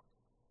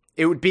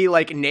 It would be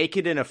like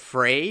Naked and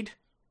Afraid.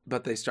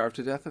 But they starve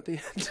to death at the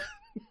end.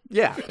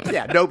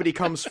 Yeah, nobody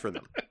comes for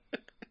them.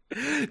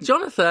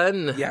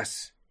 Jonathan.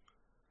 Yes.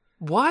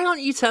 Why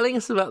aren't you telling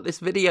us about this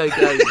video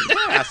game?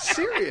 Yeah,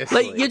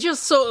 seriously. Like, you're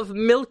just sort of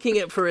milking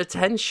it for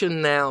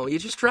attention now. You're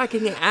just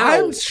dragging it out.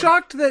 I'm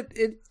shocked that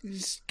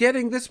it's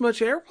getting this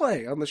much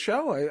airplay on the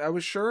show. I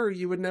was sure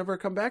you would never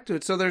come back to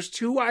it. So there's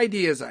two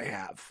ideas I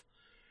have.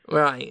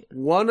 Right.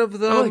 One of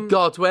them... Oh my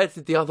god, where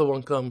did the other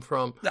one come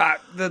from?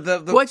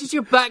 Why did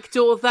you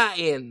backdoor that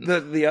in?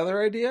 The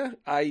other idea?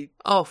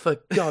 Oh, for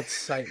God's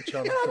sake,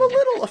 Jonathan. I'm a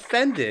little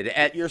offended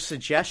at your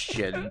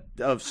suggestion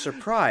of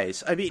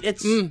surprise. I mean,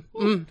 it's...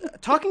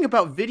 Talking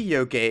about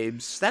video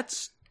games,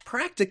 that's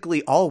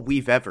practically all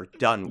we've ever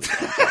done with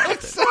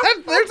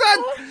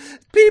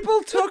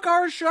people took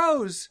our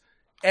shows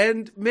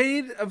and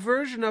made a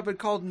version of it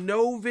called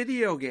No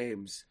Video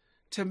Games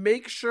to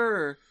make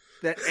sure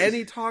that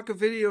any talk of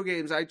video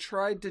games I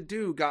tried to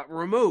do got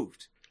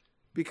removed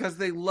because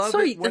they love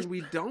it when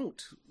we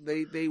don't.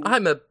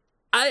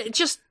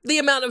 Just the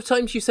amount of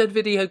times you said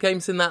video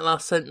games in that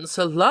last sentence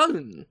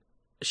alone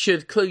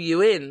should clue you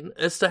in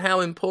as to how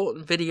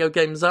important video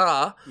games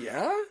are.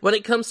 Yeah? When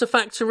it comes to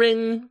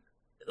factoring,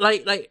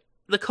 like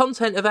the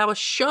content of our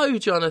show,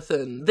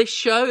 Jonathan. This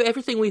show,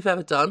 everything we've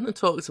ever done and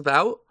talked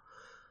about,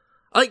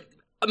 like,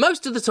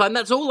 most of the time,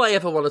 that's all I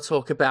ever want to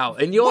talk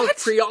about. And you're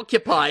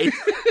preoccupied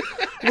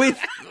with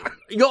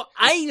your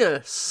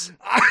anus.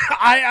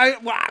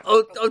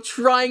 Or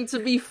trying to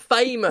be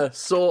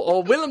famous.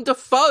 Or Willem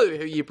Dafoe,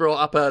 who you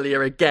brought up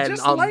earlier again,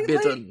 just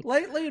unbidden.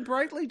 Lightly and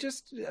brightly,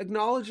 just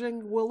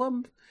acknowledging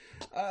Willem.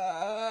 So you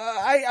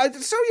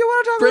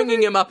want to talk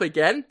Bringing him up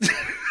again?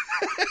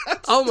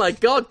 Oh my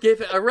god,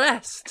 give it a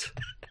rest.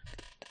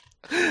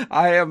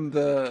 I am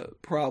the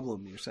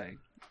problem, you're saying.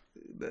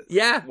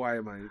 Yeah. Why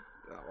am I...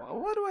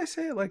 Why do I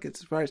say it like it's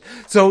a surprise?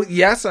 So,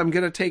 yes, I'm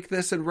going to take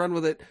this and run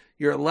with it.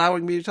 You're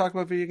allowing me to talk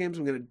about video games.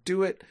 I'm going to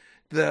do it.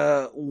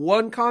 The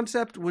one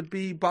concept would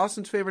be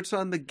Boston's Favorite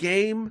Son, the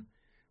game,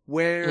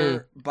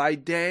 where by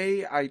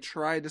day I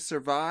try to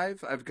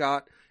survive. I've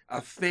got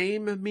a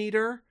fame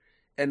meter,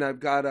 and I've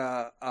got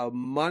a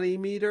money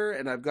meter,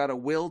 and I've got a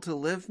will to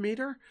live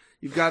meter.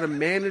 You've got to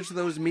manage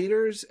those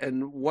meters,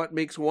 and what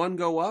makes one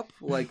go up,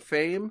 like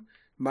fame,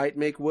 might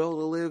make will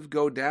to live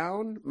go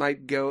down,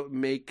 might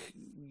make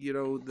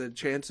the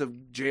chance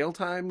of jail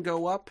time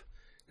go up,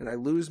 and I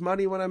lose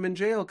money when I'm in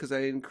jail because I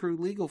accrue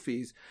legal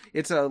fees.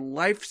 It's a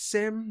life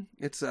sim.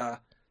 It's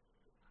a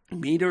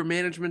meter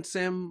management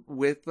sim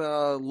with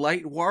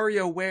light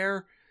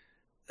WarioWare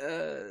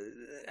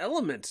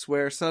elements,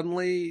 where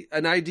suddenly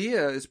an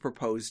idea is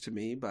proposed to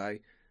me by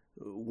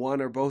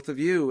one or both of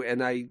you,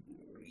 and I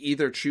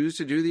either choose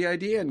to do the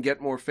idea and get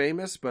more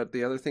famous, but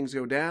the other things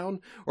go down,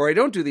 or I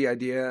don't do the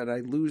idea and I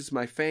lose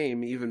my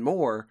fame even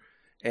more,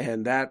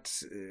 and that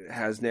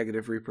has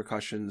negative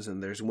repercussions,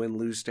 and there's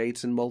win-lose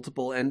states and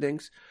multiple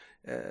endings.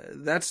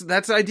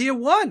 That's idea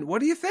one.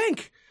 What do you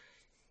think?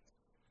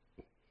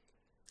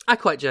 I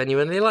quite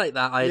genuinely like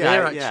that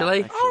idea,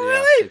 actually. Oh,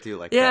 really? Yes, I do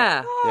like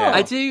that.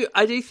 Yeah.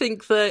 I do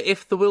think that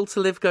if the will to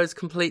live goes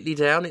completely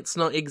down, it's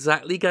not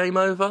exactly game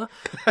over.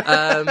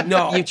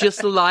 No. You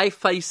just lie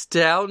face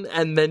down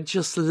and then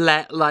just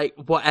let,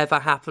 whatever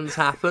happens,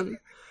 happen.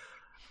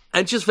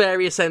 And just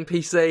various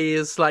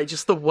NPCs,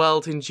 just the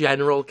world in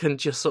general can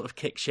just sort of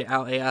kick shit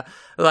out here.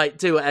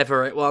 Do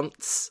whatever it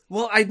wants.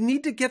 Well, I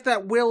need to get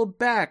that will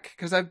back,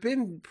 because I've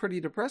been pretty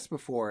depressed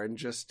before and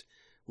just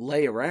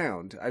lay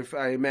around.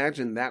 I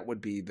imagine that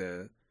would be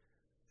the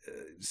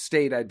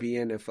state I'd be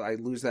in if I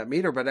lose that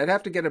meter, but I'd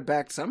have to get it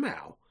back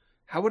somehow.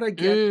 How would I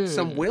get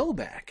some will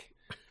back?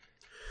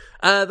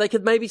 They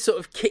could maybe sort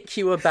of kick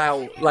you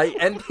about,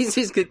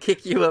 NPCs could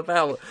kick you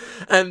about,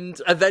 and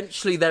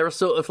eventually there are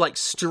sort of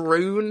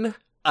strewn,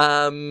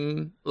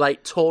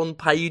 torn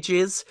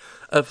pages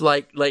of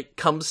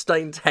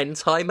cum-stained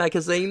hentai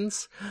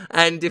magazines,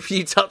 and if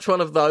you touch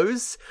one of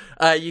those,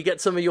 you get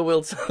some of your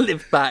will to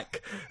live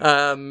back.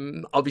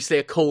 Obviously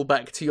a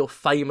callback to your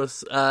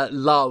famous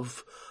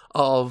love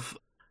of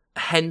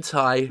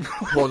hentai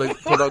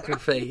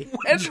pornography.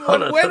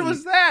 When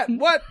was that?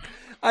 What?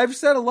 I've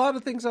said a lot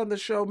of things on the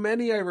show,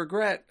 many I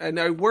regret, and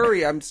I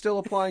worry I'm still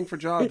applying for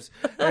jobs.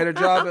 I had a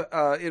job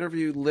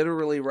interview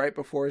literally right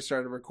before I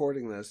started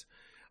recording this.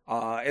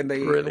 And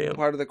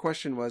part of the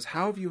question was,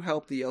 how have you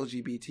helped the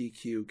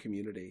LGBTQ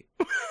community?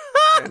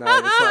 And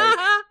I was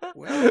like,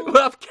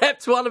 well, I've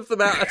kept one of them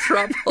out of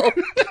trouble.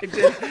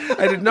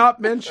 I did not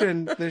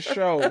mention this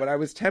show, but I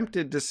was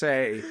tempted to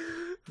say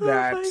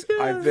that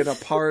I've been a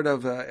part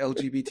of a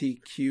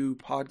LGBTQ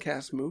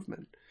podcast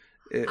movement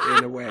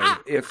in a way,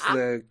 if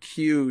the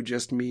Q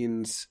just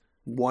means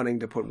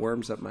wanting to put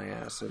worms up my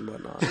ass and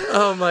whatnot.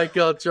 Oh my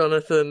God,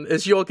 Jonathan,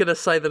 as you're going to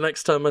say the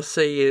next time I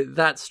see you,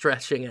 that's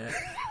stretching it.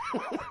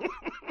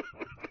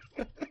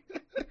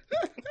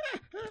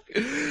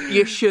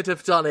 You should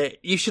have done it.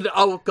 You should.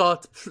 Oh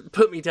God,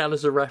 put me down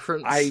as a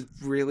reference. I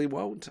really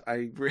won't.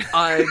 I'm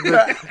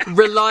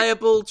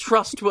reliable,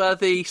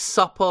 trustworthy,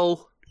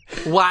 supple,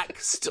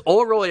 waxed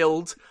or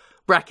oiled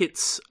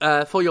brackets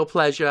for your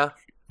pleasure.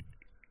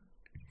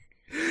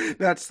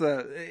 It's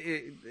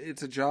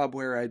a job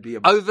where I'd be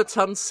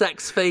overturned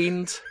sex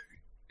fiend.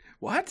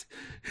 What?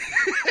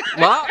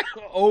 What?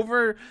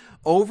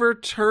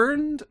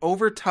 Overturned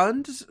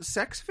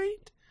sex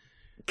fiend?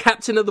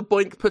 Captain of the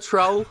Boink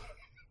Patrol.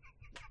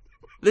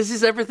 This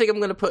is everything I'm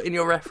going to put in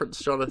your reference,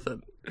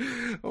 Jonathan.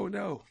 Oh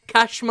no.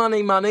 Cash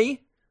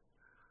money.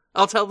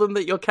 I'll tell them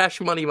that you're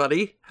cash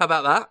money. How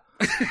about that?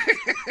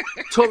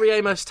 Tori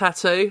Amos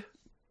tattoo.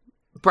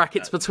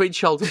 Brackets between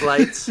shoulder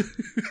blades.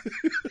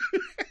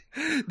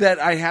 That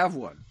I have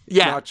one.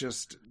 Yeah. Not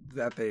just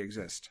that they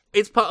exist.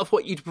 It's part of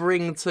what you'd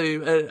bring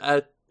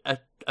to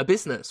a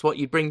business, what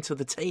you'd bring to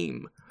the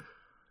team.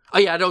 Oh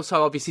yeah, I'd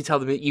also obviously tell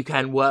them that you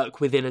can work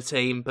within a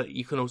team, but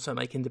you can also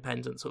make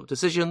independent sort of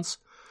decisions.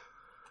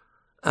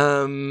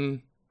 So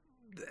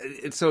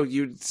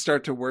you'd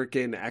start to work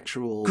in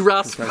actual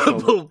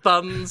graspable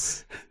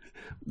buns.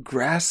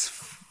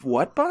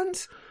 What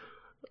buns?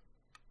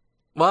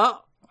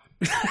 What?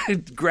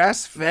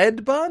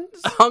 Grass-fed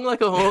buns? Hung like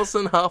a horse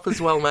and half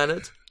as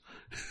well-mannered.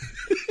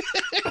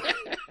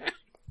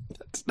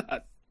 That's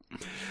not...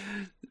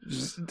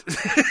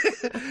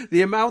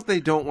 The amount they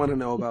don't want to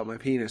know about my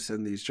penis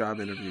in these job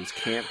interviews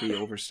can't be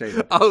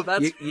overstated. Oh,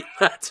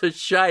 that's a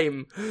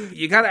shame.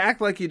 You gotta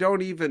act like you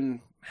don't even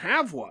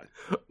have one.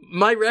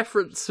 My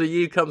reference for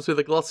you comes with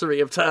a glossary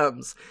of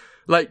terms.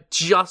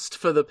 Just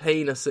for the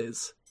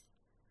penises.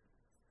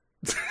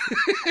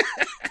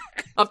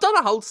 I've done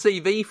a whole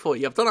CV for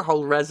you. I've done a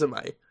whole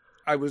resume.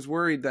 I was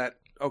worried that...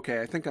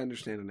 Okay, I think I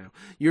understand it now.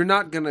 You're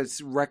not going to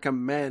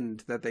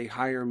recommend that they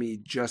hire me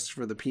just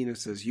for the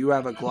penises. You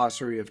have a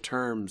glossary of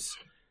terms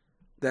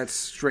that's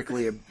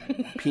strictly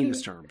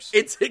penis terms.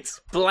 It's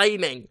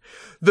explaining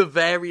the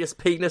various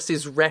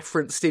penises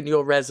referenced in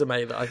your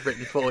resume that I've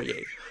written for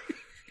you.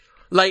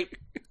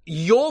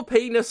 Your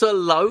penis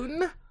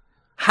alone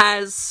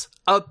has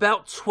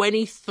about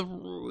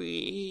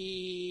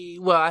 23,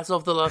 well, as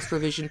of the last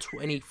revision,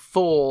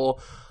 24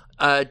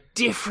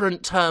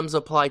 different terms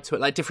applied to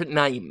it, different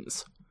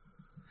names.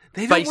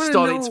 based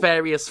on its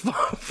various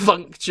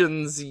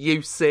functions,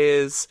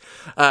 uses,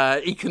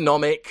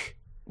 economic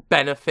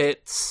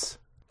benefits.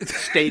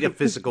 State of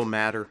physical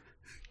matter.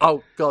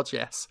 Oh, God,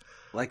 yes.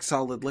 Like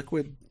solid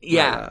liquid?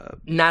 Yeah.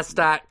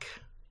 NASDAQ.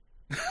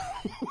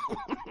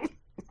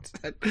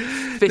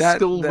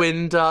 Fiscal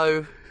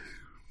window.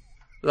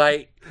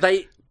 Like,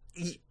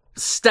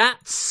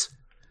 stats.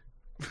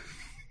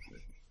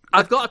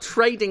 I've got a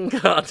trading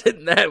card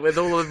in there with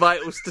all the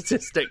vital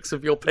statistics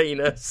of your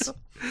penis.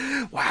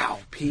 Wow,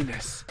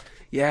 penis.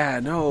 Yeah,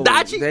 no.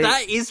 Actually,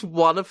 that is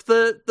one of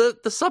the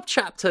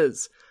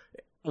sub-chapters.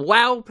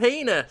 Wow,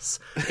 penis.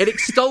 It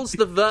extols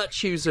the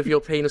virtues of your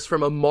penis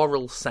from a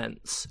moral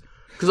sense.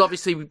 Because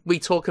obviously we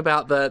talk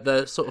about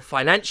the sort of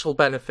financial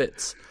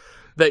benefits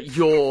that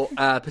your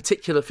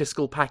particular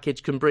fiscal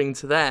package can bring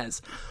to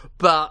theirs.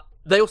 But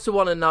they also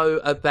want to know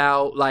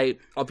about,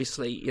 like,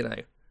 obviously, you know,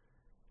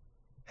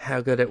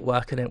 how good at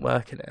working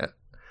it.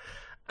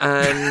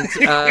 And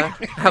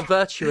how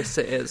virtuous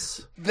it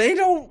is. They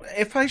don't...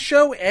 If I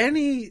show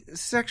any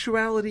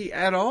sexuality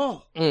at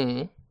all...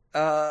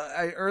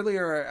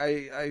 Earlier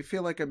I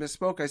feel like I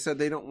misspoke. I said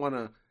they don't want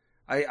to...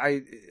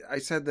 I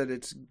said that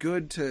it's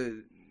good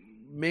to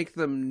make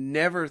them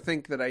never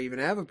think that I even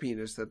have a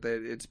penis, that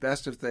it's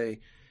best if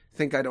they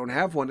think I don't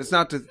have one. It's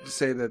not to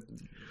say that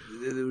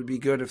it would be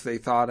good if they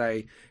thought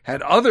I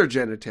had other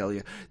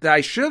genitalia. That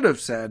I should have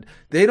said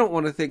they don't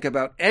want to think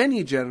about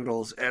any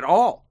genitals at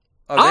all,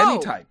 of any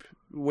type,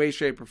 way,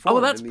 shape, or form.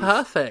 Oh, well, that's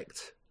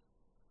perfect.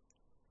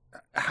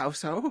 How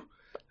so?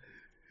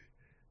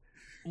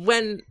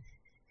 When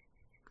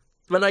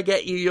I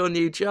get you your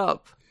new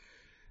job.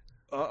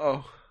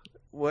 Uh-oh.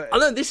 What? Oh,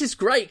 no, this is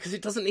great, because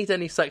it doesn't need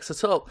any sex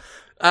at all.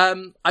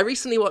 I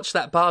recently watched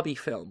that Barbie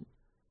film.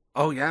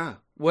 Oh, yeah.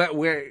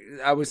 Where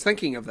I was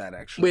thinking of that,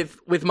 actually.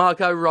 With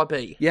Margot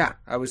Robbie. Yeah,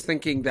 I was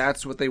thinking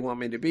that's what they want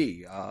me to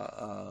be.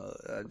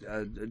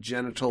 A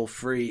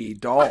genital-free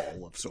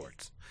doll of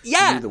sorts.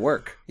 Yeah. To do the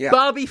work. Yeah.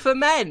 Barbie for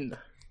Men.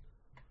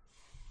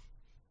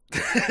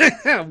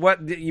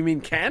 What, you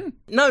mean Ken?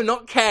 No,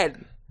 not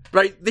Ken.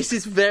 Right,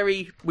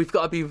 we've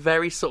got to be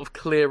very sort of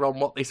clear on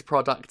what this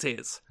product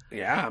is.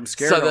 Yeah, I'm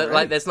scared so that, already.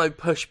 like, there's no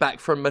pushback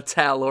from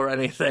Mattel or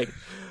anything,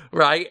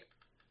 right?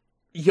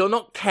 You're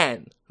not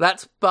Ken.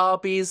 That's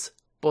Barbie's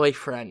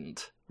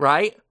boyfriend,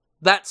 right?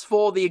 That's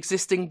for the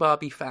existing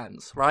Barbie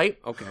fans, right?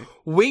 Okay.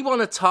 We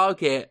want to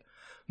target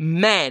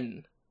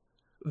men,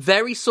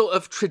 very sort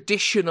of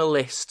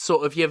traditionalist,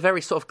 sort of, your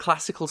very sort of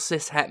classical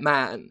cishet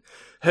man,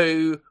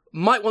 who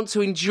might want to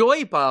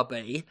enjoy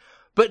Barbie,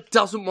 but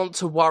doesn't want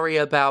to worry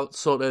about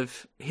sort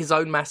of his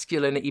own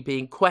masculinity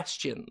being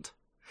questioned.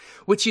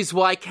 Which is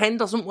why Ken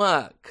doesn't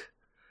work.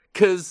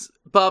 Because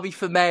Barbie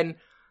for Men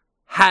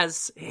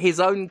has his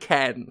own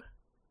Ken.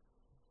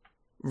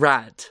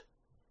 Rad.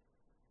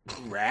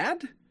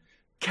 Rad?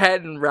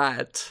 Ken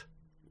Rad.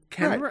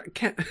 Ken.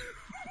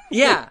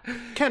 Yeah.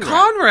 Ken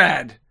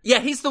Conrad. Yeah,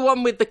 he's the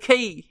one with the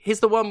key. He's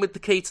the one with the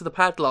key to the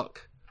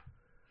padlock.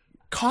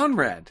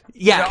 Conrad.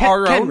 Yeah.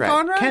 Our own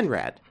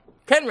Conrad?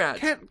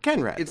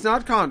 Kenrad. It's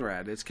not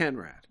Conrad, it's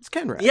Kenrad. It's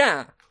Kenrad.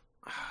 Yeah.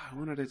 I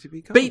wanted it to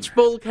be Conrad. Beach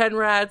Ball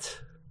Kenrad.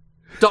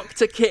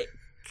 Dr. Kit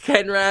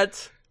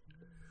Kenrad.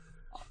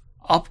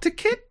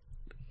 Optikit?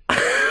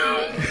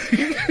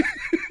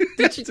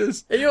 Did you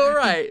just... Are you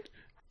alright?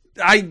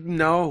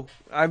 No,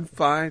 I'm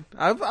fine.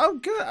 I'm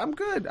good. I'm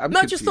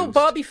confused. Just thought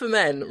Barbie for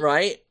Men,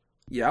 right?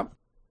 Yep.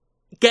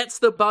 Gets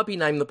the Barbie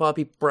name, the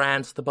Barbie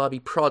brand, the Barbie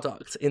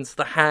product into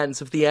the hands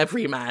of the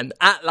everyman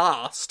at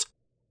last.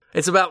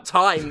 It's about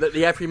time that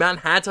the everyman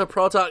had a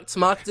product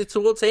marketed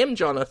towards him,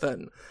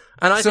 Jonathan.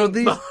 And I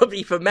think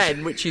Barbie for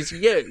Men, which is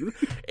you,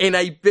 in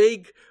a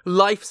big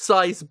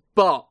life-size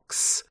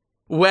box,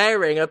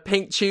 wearing a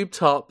pink tube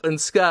top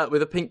and skirt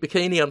with a pink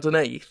bikini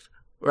underneath,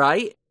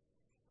 right?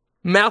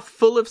 Mouth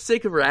full of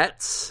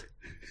cigarettes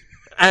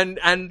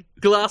and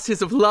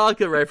glasses of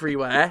lager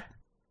everywhere.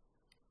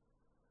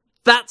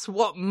 That's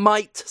what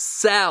might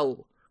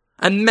sell.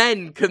 And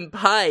men can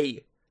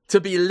pay to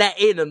be let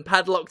in and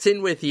padlocked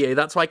in with you.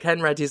 That's why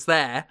Kenrad is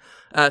there,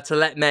 to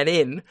let men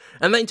in.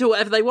 And they can do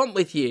whatever they want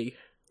with you.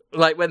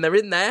 Like, when they're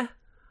in there.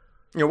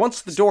 You know,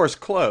 once the door's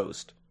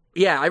closed.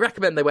 Yeah, I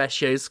recommend they wear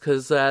shoes,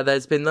 because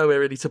there's been nowhere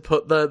really to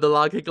put the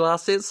lager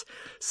glasses.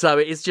 So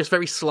it is just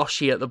very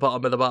sloshy at the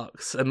bottom of the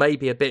box, and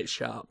maybe a bit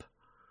sharp.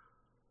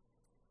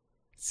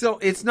 So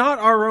it's not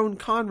our own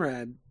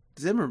Conrad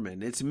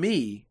Zimmerman. It's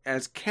me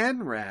as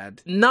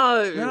Kenrad.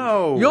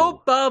 No.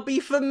 You're Barbie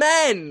for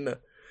Men.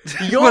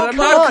 You're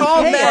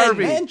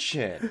men.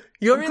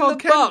 You're in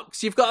the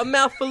box. You've got a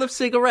mouthful of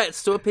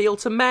cigarettes to appeal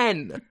to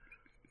men.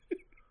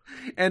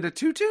 And a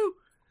tutu?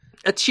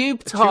 A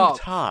tube top.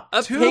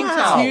 A pink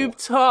tube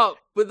top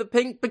with a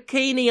pink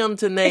bikini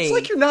underneath. It's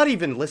like you're not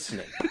even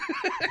listening.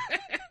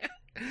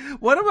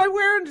 What am I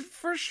wearing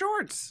for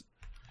shorts?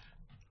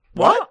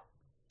 What?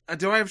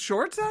 Do I have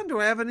shorts on? Do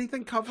I have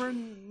anything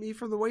covering me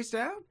from the waist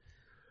down?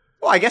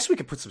 Well, I guess we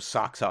could put some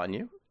socks on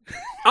you.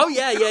 Oh,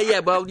 yeah.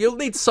 Well, you'll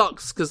need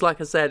socks, because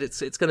like I said, it's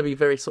going to be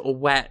very sort of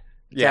wet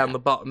down the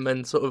bottom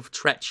and sort of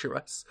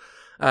treacherous.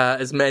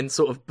 as men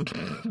sort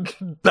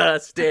of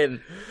burst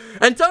in.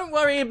 And don't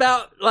worry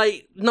about,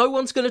 like, no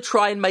one's going to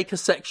try and make a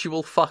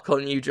sexual fuck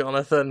on you,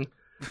 Jonathan.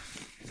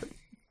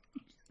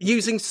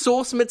 Using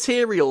source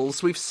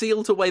materials, we've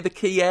sealed away the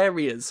key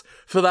areas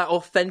for that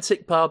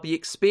authentic Barbie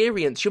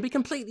experience. You'll be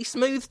completely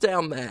smooth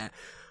down there.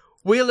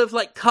 We'll have,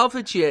 like,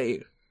 covered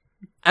you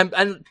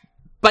and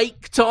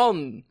baked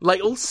on,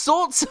 like, all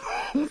sorts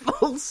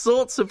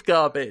of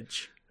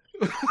garbage.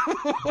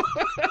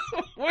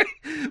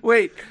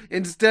 Wait,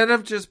 instead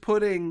of just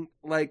putting,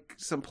 like,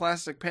 some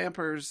plastic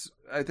Pampers,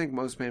 I think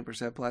most Pampers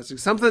have plastic,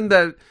 something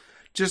that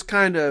just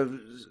kind of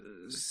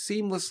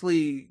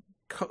seamlessly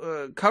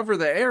cover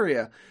the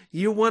area.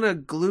 You want to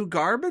glue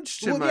garbage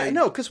to my... Yeah,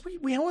 no, because we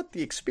want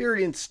the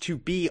experience to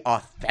be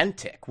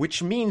authentic,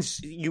 which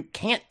means you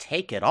can't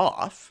take it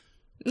off.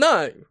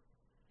 No.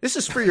 This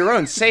is for your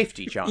own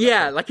safety, Jonathan.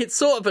 Yeah, like, it's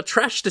sort of a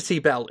chastity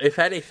belt, if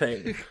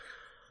anything.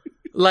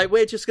 Like,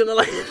 we're just gonna,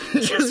 like,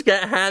 just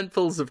get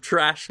handfuls of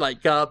trash,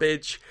 like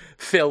garbage,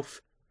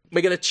 filth.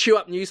 We're gonna chew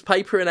up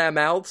newspaper in our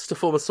mouths to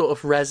form a sort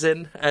of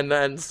resin, and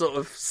then sort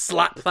of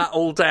slap that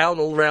all down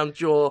all around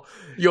your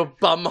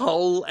bum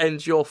hole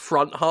and your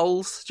front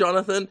holes,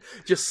 Jonathan.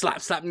 Just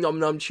slap, slap, nom,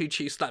 nom, chew,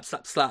 chew, slap,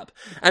 slap, slap.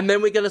 And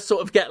then we're gonna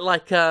sort of get,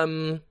 like,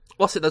 those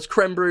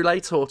creme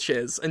brulee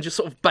torches, and just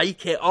sort of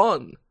bake it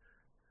on.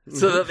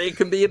 So that it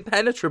can be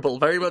impenetrable,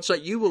 very much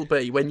like you will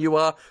be when you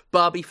are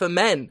Barbie For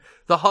Men.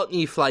 The hot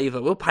new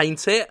flavour. We'll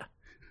paint it.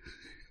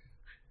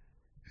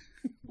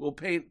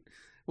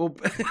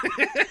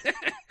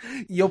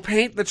 You'll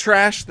paint the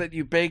trash that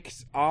you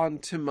baked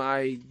onto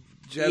my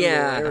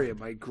genital area,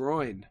 my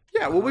groin.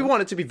 Yeah, well, we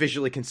want it to be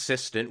visually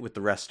consistent with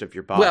the rest of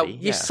your body. Well,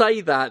 you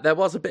say that. There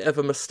was a bit of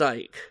a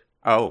mistake.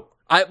 Oh.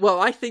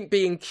 I think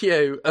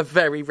B&Q are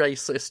very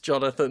racist,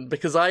 Jonathan,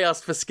 because I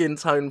asked for skin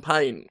tone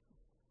paint.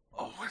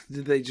 Oh,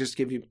 did they just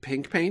give you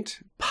pink paint?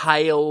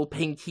 Pale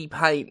pinky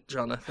paint,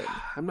 Jonathan.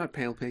 I'm not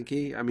pale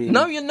pinky. I mean...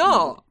 No, you're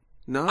not.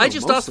 No, I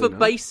just asked for not.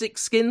 basic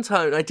skin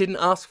tone. I didn't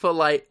ask for,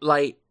 like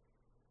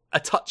a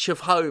touch of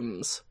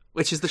Holmes,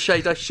 which is the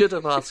shade I should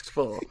have asked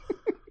for.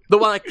 The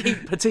one I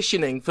keep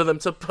petitioning for them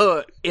to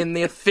put in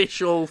the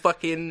official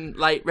fucking,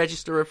 like,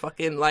 register of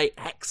fucking, like,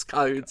 hex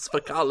codes for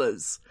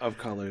colours. Of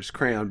colours,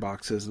 crayon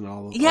boxes and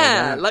all of that.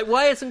 Yeah, like,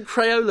 why isn't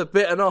Crayola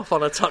bitten off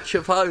on a touch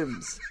of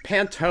Holmes?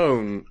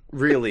 Pantone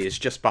really is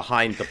just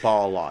behind the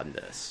ball on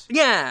this.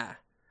 Yeah.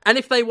 And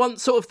if they want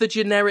sort of the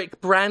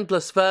generic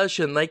brandless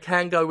version, they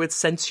can go with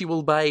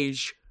sensual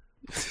beige.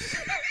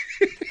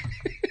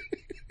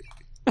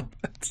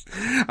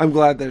 I'm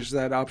glad there's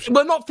that option.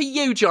 Well, not for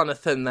you,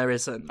 Jonathan, there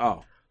isn't.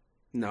 Oh.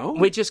 No?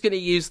 We're just going to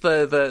use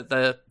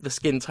the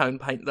skin tone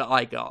paint that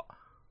I got.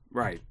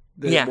 Right.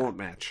 It won't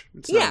match.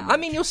 I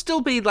mean, you'll still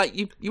be, like,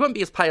 you won't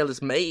be as pale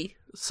as me.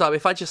 So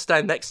if I just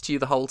stand next to you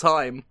the whole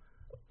time,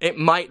 it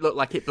might look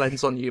like it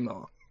blends on you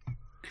more.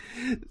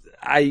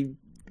 I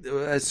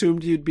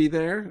assumed you'd be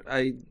there.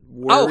 I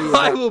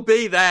will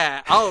be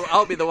there.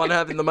 I'll be the one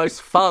having the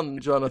most fun,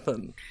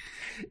 Jonathan.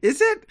 Is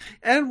it?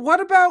 And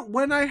what about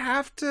when I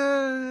have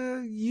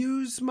to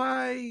use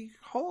my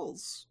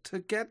holes to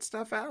get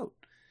stuff out?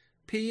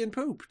 Pee and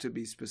poop, to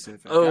be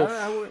specific.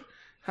 Oh.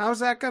 How's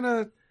that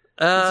gonna...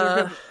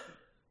 I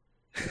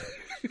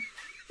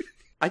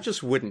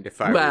just wouldn't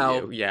if I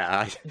were you.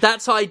 Yeah.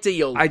 That's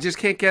ideal. I just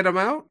can't get them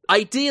out?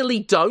 Ideally,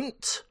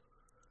 don't.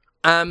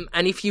 And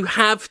if you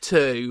have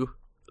to...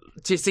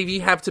 Just if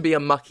you have to be a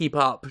mucky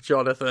pup,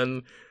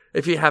 Jonathan,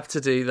 if you have to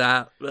do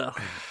that,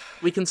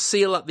 we can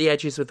seal up the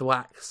edges with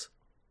wax.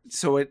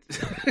 So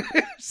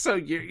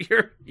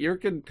your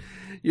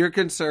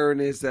concern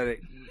is that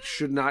it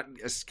should not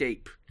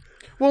escape.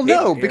 Well,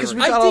 no, because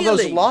we've got all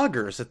those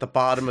loggers at the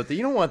bottom of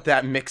you don't want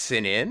that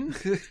mixing in.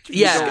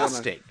 Yeah.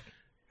 Disgusting.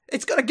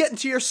 It's going to get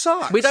into your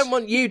socks. We don't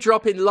want you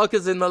dropping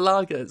loggers in the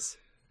lagers.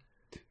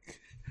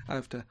 I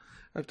have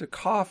to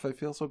cough. I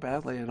feel so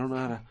badly. I don't know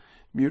how to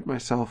mute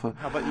myself.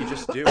 How about you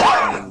just do it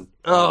and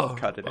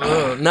cut it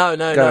out? No,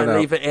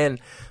 leave it in.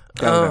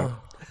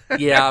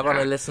 Yeah, I want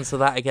to listen to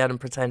that again and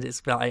pretend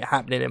it's like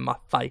happening in my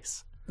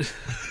face. No,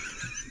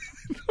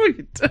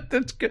 you don't.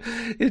 That's good.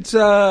 It's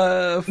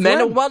men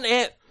will want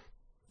it.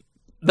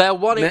 They'll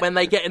want it when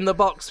they get in the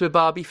box with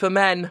Barbie For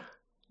Men.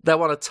 They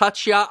want to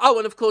touch you. Oh,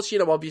 and of course,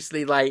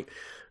 obviously, like,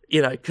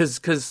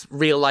 because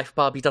real life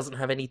Barbie doesn't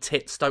have any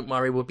tits. Don't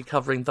worry, we'll be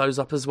covering those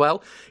up as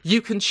well.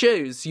 You can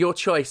choose your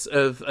choice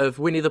of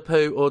Winnie the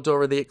Pooh or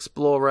Dora the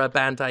Explorer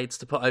Band-Aids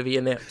to put over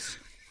your nips.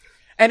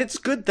 And it's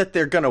good that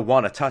they're going to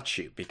want to touch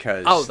you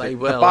because they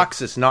will. The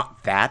box is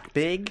not that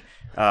big.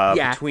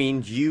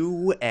 Between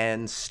you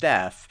and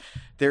Steph,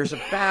 there's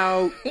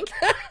about,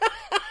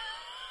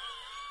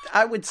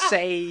 I would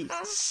say,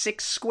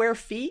 6 square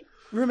feet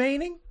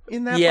remaining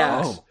in that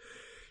box. Oh.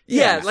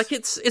 Yeah, Yes. like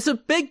it's a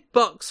big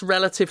box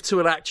relative to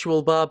an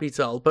actual Barbie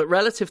doll, but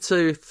relative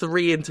to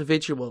 3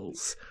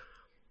 individuals,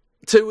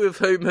 2 of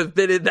whom have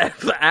been in there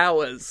for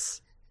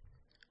hours.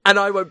 And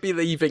I won't be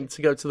leaving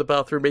to go to the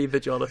bathroom either,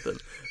 Jonathan.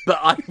 But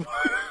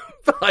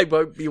I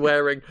won't be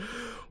wearing,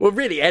 well,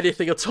 really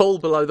anything at all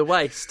below the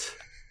waist.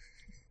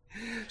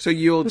 So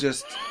you'll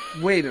just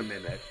wait a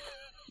minute.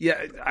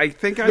 Yeah, I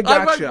think I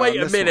got you. I won't wait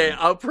a minute.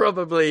 I'll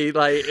probably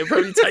it'll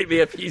probably take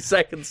me a few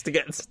seconds to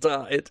get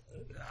started.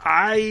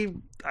 I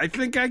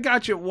think I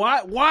got you.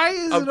 Why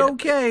is it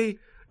okay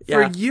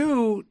for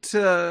you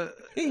to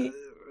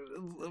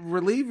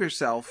relieve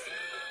yourself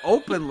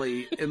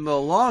openly in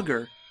the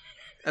lager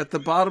at the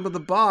bottom of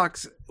the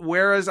box,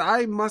 whereas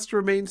I must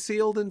remain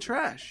sealed in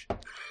trash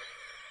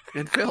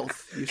and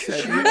filth? You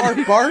said you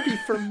are Barbie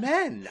for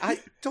men. I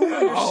don't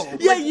understand.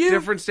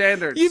 Different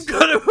standards. You've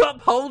got to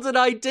uphold an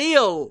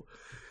ideal.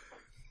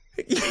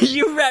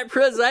 You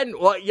represent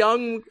what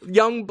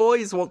young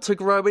boys want to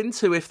grow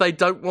into if they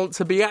don't want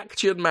to be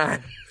Action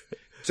Man.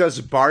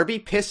 Does Barbie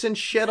piss and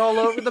shit all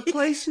over the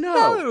place?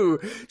 No.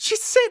 She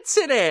sits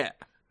in it.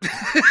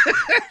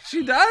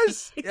 She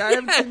does? Yeah, I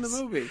haven't seen the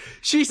movie.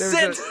 She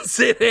sits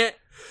in it,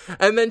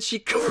 and then she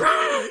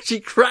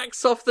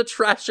cracks off the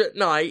trash at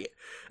night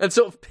and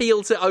sort of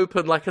peels it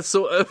open like a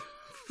sort of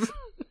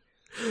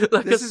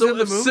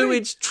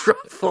sewage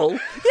truffle.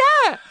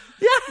 Yeah.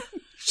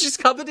 She's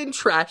covered in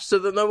trash so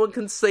that no one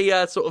can see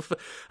her sort of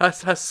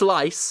her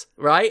slice,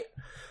 right?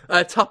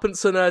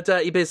 Tuppence and her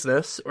dirty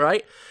business,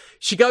 right?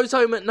 She goes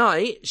home at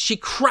night, she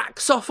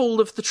cracks off all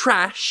of the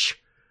trash,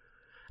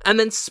 and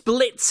then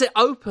splits it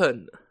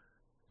open.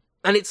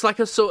 And it's like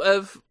a sort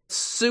of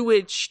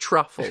sewage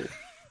truffle.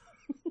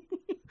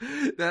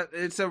 That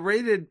it's a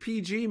rated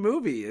PG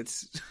movie.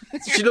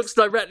 She looks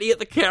directly at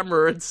the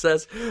camera and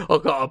says,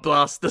 "I've got to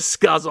blast the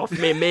scuzz off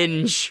me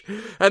minge,"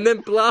 and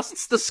then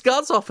blasts the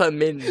scuzz off her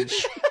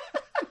minge.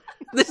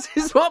 This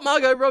is what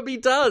Margot Robbie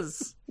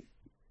does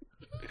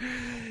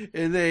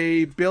in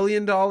a $1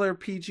 billion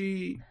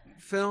PG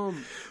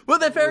film. Well,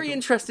 they're very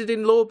interested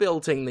in lore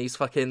building, these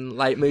fucking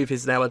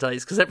movies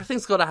nowadays, because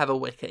everything's got to have a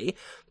wiki.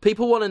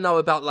 People want to know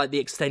about the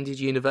extended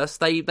universe.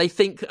 They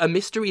think a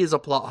mystery is a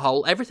plot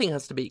hole. Everything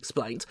has to be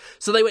explained.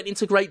 So they went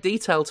into great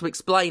detail to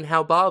explain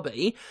how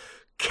Barbie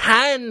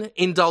can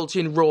indulge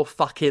in raw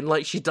fucking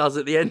like she does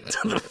at the end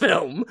of the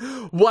film,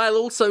 while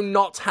also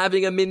not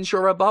having a minge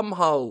or a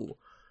bumhole.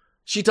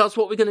 She does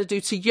what we're going to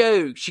do to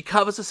you. She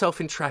covers herself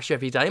in trash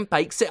every day and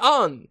bakes it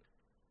on.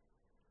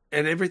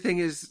 And everything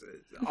is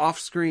off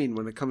screen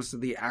when it comes to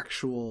the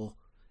actual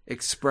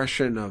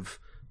expression of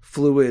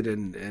fluid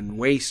and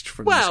waste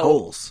from these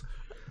holes.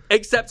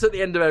 Except at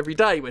the end of every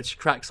day when she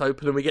cracks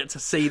open and we get to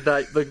see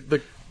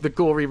the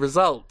gory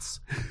results.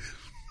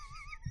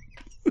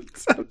 It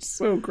sounds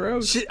so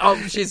gross.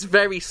 She's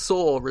very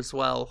sore as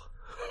well.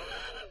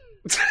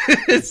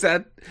 Is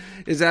that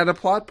a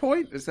plot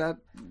point? Is that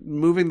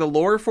moving the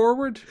lore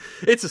forward?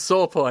 It's a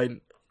sore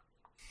point.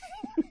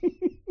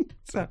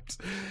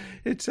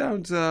 It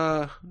sounds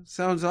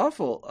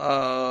awful.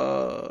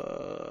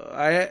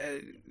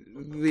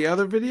 The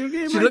other video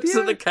game. She looks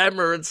at the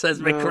camera and says,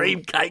 "My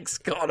cream cake's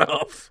gone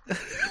off."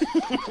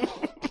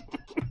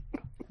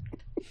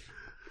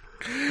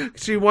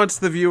 She wants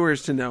the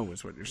viewers to know,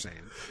 is what you're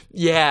saying.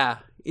 Yeah.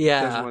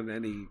 Doesn't want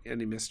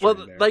any mystery. Well,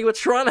 there. they were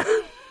trying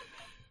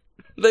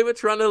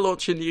to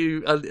launch a new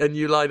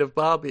line of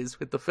Barbies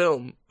with the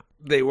film.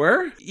 They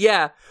were?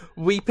 Yeah,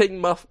 Weeping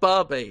Muff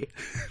Barbie.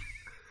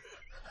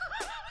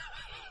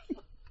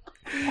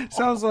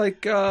 Sounds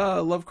like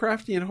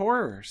Lovecraftian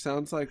horror.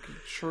 Sounds like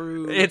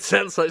true. It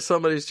sounds like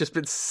somebody's just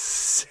been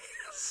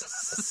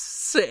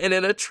sitting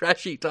in a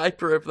trashy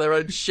diaper of their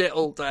own shit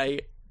all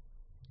day.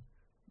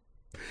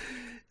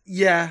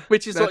 Yeah.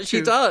 Which is what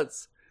she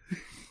does.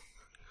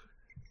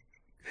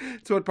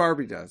 It's what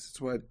Barbie does.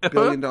 It's what $1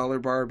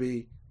 billion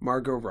Barbie,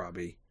 Margot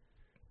Robbie,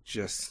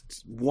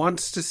 just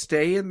wants to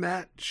stay in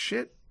that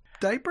shit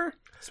diaper?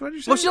 That's what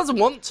you're saying? Well, she doesn't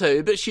want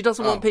to, but she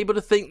doesn't want people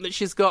to think that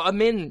she's got a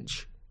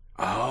minge.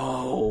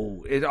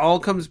 Oh, it all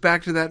comes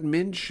back to that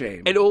minge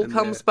shame. It all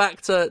comes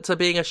back to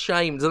being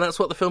ashamed, and that's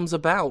what the film's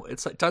about.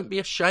 It's like, don't be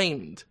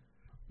ashamed.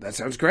 That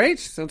sounds great.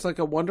 Sounds like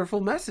a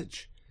wonderful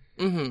message.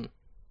 Mm-hmm.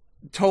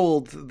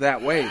 Told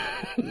that way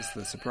is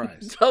the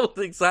surprise. Told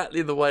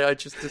exactly the way I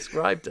just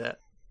described it.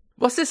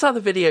 What's this other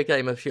video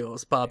game of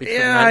yours, Barbie For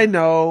Men? Yeah, I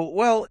know.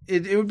 Well,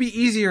 it would be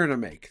easier to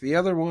make. The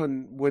other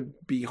one would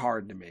be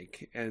hard to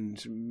make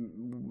and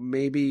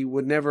maybe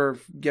would never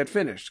get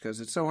finished because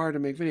it's so hard to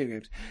make video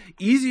games.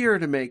 Easier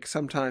to make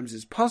sometimes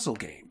is puzzle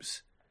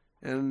games.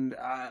 And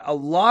a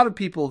lot of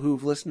people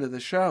who've listened to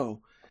the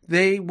show,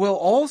 they will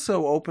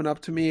also open up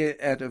to me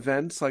at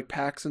events like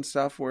PAX and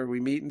stuff where we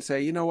meet and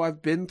say,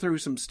 I've been through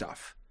some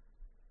stuff.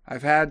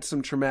 I've had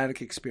some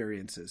traumatic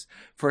experiences.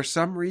 For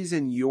some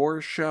reason, your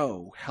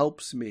show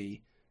helps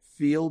me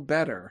feel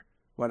better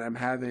when I'm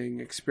having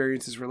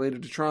experiences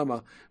related to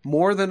trauma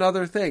more than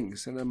other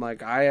things. And I'm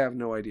like, I have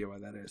no idea why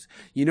that is.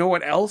 You know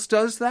what else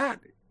does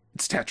that?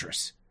 It's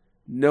Tetris.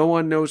 No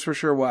one knows for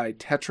sure why.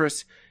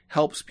 Tetris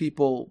helps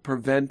people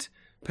prevent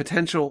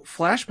potential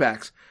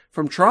flashbacks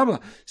from trauma.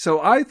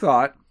 So I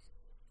thought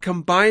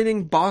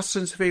combining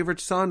Boston's Favorite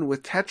Son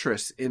with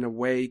Tetris in a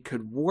way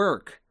could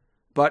work.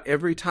 But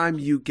every time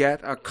you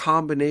get a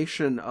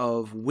combination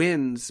of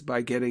wins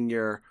by getting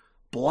your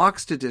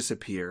blocks to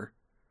disappear,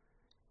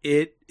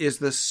 it is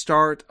the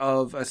start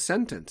of a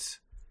sentence.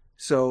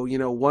 So,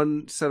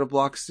 one set of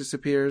blocks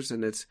disappears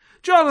and it's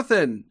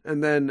Jonathan.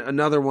 And then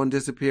another one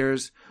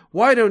disappears.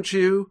 Why don't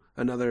you?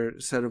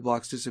 Another set of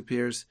blocks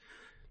disappears.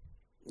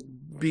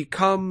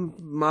 Become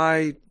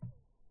my...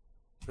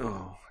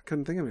 Oh, I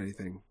couldn't think of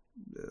anything.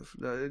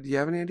 Do you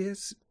have any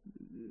ideas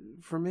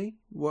for me?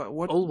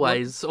 What?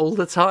 Always, all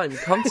the time,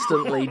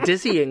 constantly,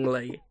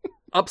 dizzyingly,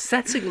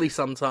 upsettingly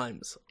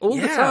sometimes. All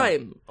the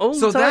time. All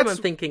the time I'm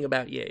thinking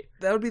about you.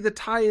 That would be the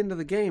tie into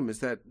the game, is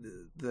that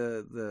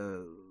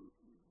the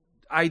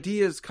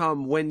ideas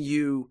come when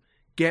you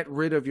get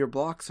rid of your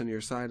blocks on your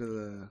side of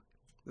the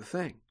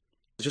thing.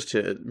 Just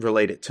to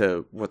relate it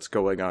to what's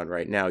going on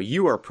right now,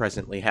 you are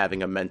presently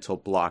having a mental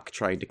block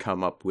trying to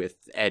come up with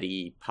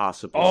any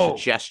possible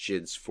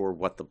suggestions for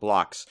what the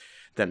blocks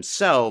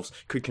themselves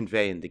could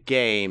convey in the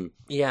game.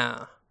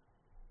 Yeah.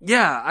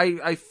 Yeah,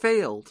 I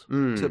failed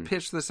to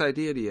pitch this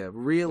idea to you.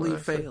 Really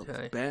failed.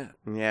 Okay. Bad.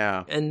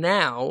 Yeah. And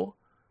now,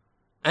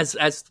 as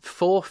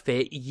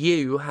forfeit,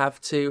 you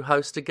have to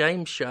host a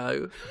game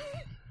show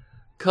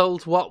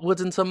called What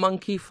Wouldn't a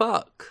Monkey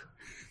Fuck?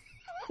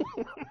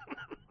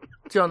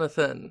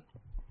 Jonathan.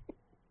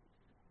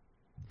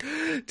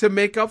 To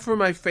make up for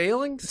my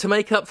failings? To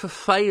make up for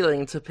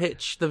failing to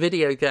pitch the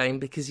video game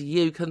because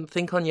you couldn't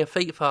think on your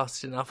feet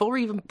fast enough, or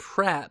even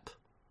prep.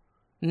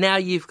 Now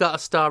you've got a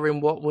star in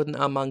What Wouldn't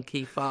a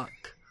Monkey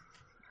Fuck?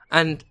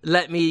 And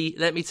let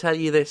me tell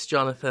you this,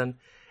 Jonathan.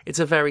 It's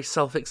a very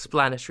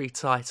self-explanatory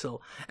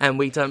title, and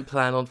we don't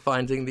plan on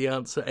finding the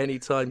answer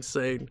anytime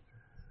soon.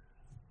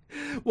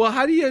 Well,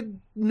 how do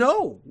you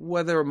know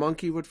whether a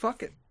monkey would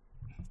fuck it?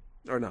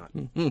 Or not?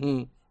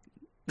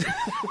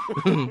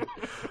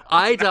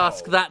 I'd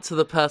ask that to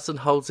the person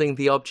holding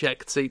the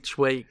objects each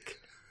week.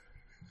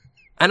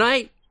 And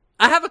I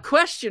have a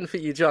question for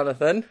you,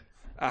 Jonathan.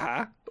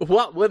 Uh-huh.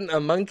 What wouldn't a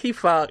monkey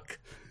fuck?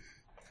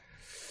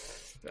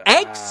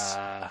 Eggs?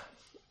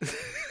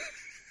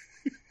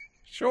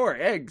 Sure,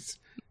 eggs.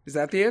 Is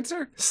that the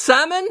answer?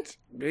 Salmon?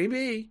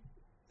 Maybe.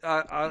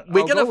 We're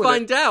going to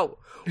find out.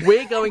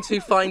 We're going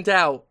to find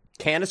out.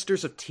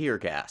 Canisters of tear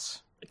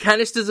gas.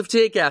 Canisters of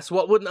tear gas.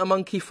 What wouldn't a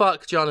monkey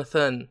fuck,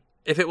 Jonathan?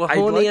 If it were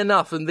horny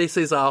enough, and this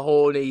is a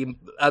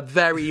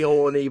very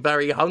horny,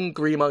 very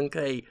hungry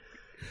monkey.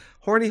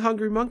 Horny,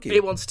 hungry monkey.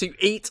 It wants to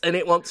eat and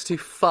it wants to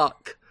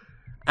fuck.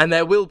 And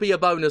there will be a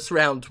bonus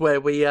round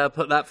where we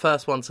put that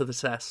first one to the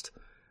test.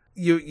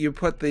 You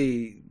put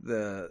the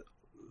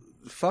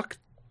fuck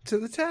to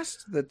the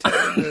test?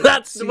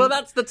 That's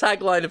the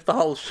tagline of the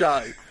whole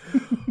show.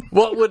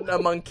 What wouldn't a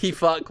monkey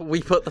fuck?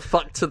 We put the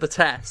fuck to the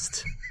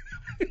test.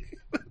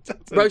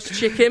 Roast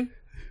chicken.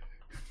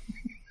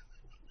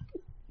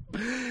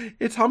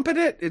 It's humping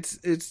it.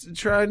 It's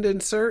trying to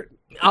insert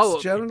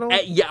its genital.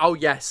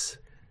 Yes.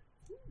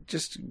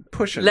 Just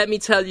pushing. Let me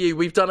tell you,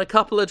 we've done a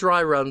couple of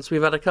dry runs.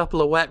 We've had a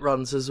couple of wet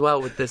runs as well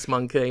with this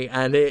monkey,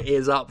 and it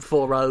is up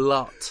for a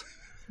lot.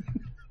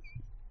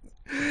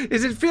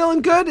 Is it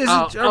feeling good?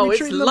 It's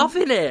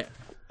loving it.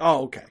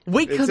 Oh, okay.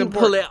 We couldn't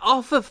pull it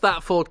off of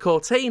that Ford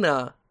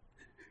Cortina.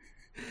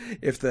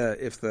 If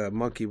the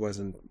monkey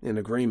wasn't in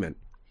agreement.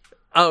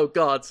 Oh,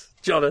 God.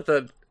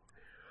 Jonathan.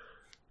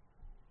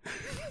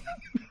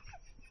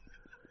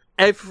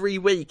 Every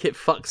week it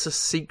fucks a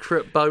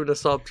secret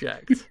bonus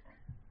object.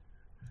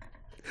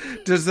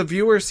 Does the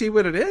viewer see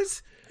what it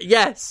is?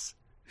 Yes.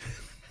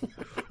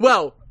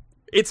 Well,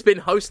 it's been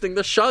hosting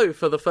the show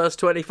for the first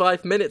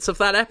 25 minutes of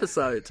that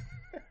episode.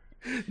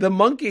 The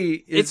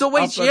monkey is it's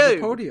always up you. on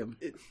the podium.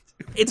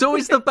 It's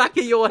always the back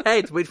of your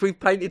head, which we've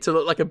painted to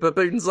look like a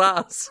baboon's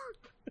ass.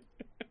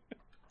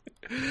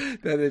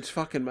 That it's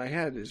fucking my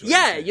head.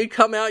 Yeah, you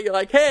come out, you're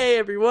like, hey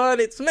everyone,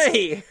 it's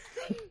me.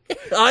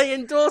 I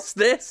endorse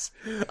this.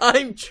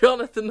 I'm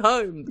Jonathan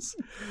Holmes.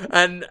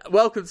 And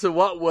welcome to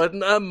What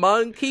Wouldn't a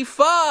Monkey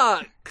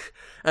Fuck?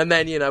 And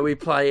then, we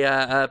play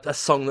a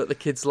song that the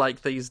kids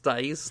like these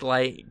days,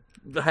 like,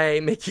 hey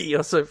Mickey,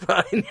 you're so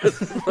fine, you're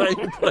so fine,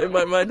 you blow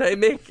my mind, hey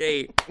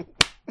Mickey.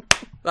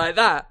 Like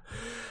that.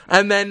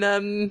 And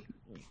then,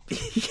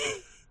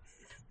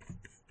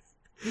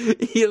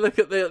 you look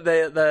at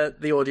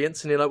the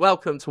audience and you're like,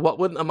 welcome to What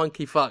Wouldn't a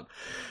Monkey Fuck?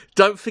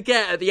 Don't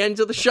forget, at the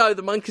end of the show,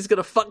 the monkey's going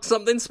to fuck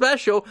something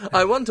special.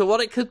 I wonder what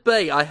it could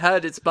be. I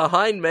heard it's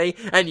behind me.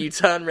 And you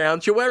turn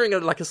round. You're wearing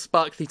a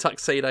sparkly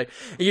tuxedo.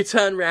 You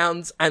turn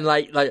round and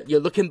like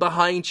you're looking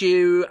behind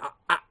you.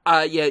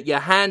 Your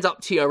hand up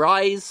to your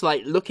eyes,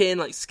 like looking,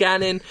 like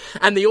scanning.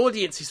 And the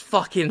audience is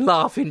fucking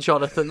laughing,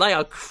 Jonathan. They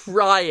are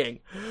crying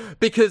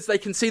because they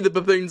can see the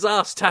baboon's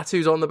ass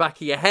tattooed on the back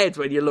of your head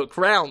when you look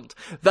round.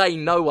 They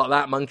know what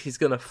that monkey's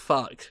going to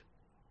fuck.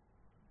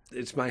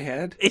 It's my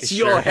head? It's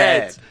your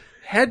head.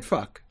 Head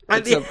fuck.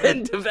 At the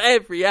end of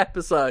every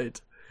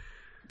episode.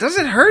 Does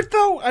it hurt,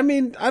 though? I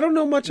mean, I don't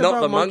know much about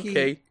the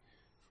monkey.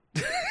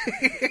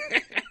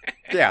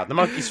 Yeah, the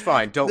monkey's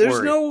fine. Don't worry.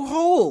 There's no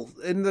hole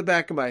in the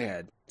back of my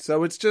head.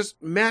 So it's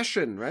just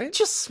mashing, right?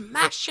 Just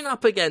smashing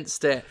up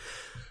against it.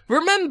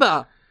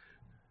 Remember,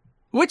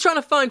 we're trying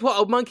to find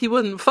what a monkey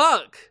wouldn't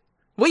fuck.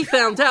 We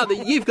found out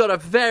that you've got a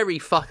very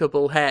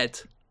fuckable head,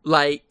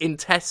 like in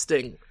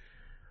testing.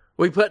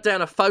 We put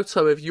down a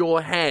photo of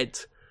your head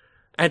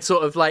and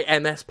sort of like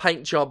MS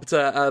Paint jobbed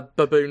a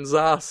baboon's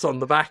ass on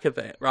the back of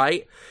it,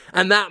 right?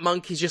 And that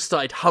monkey just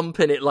started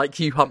humping it like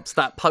you humped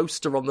that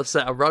poster on the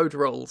set of Road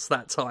Rules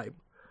that time.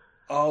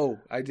 Oh,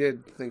 I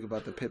did think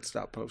about the pit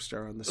stop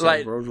poster on the set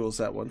of Road Rules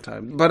that one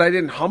time. But I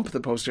didn't hump the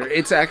poster.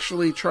 It's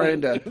actually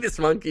trying to, this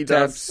monkey to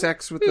have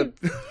sex with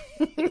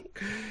the...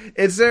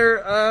 Is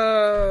there...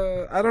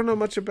 I don't know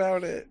much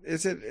about it.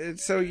 Is it...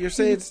 So you're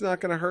saying it's not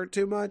going to hurt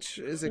too much?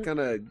 Is it going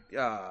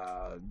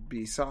to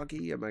be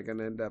soggy? Am I going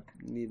to end up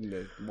needing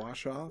to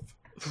wash off?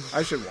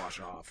 I should wash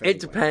off anyway.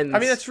 It depends. I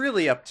mean, that's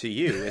really up to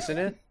you, isn't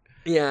it?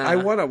 Yeah. I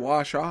want to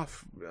wash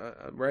off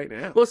right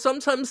now. Well,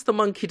 sometimes the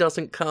monkey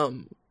doesn't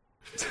come.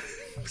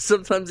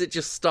 Sometimes it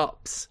just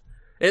stops.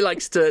 It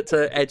likes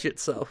to edge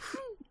itself.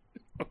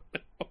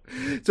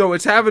 So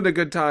it's having a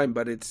good time,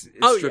 but it's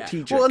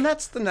strategic. Yeah. Well, and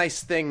that's the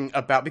nice thing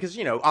about, because,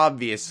 you know,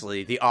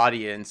 obviously the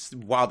audience,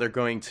 while they're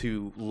going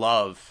to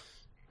love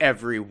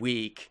every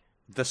week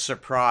the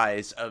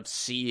surprise of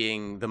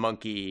seeing the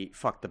monkey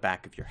fuck the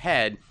back of your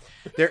head,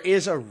 there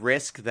is a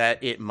risk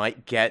that it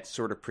might get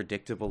sort of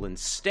predictable and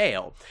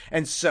stale.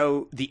 And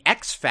so the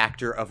X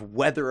factor of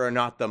whether or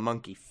not the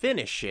monkey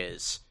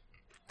finishes,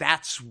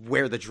 that's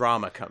where the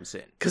drama comes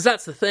in. Because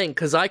that's the thing,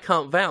 because I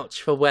can't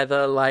vouch for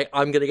whether, like,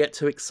 I'm going to get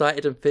too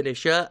excited and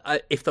finish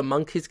if the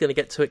monkey's going to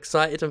get too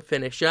excited and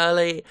finish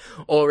early,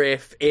 or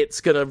if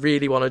it's going to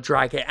really want to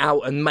drag it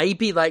out and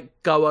maybe,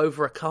 like, go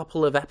over a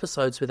couple of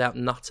episodes without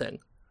nutting.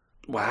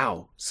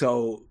 Wow.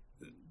 So...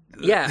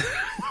 Yeah.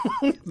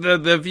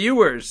 the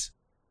viewers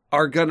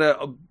are going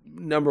to,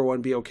 number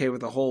one, be okay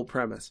with the whole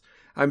premise.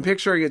 I'm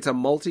picturing it's a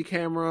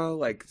multi-camera,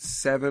 like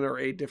 7 or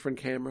 8 different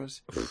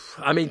cameras.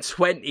 I mean,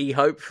 20,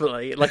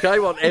 hopefully. Like, I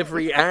want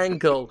every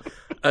angle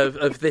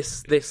of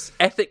this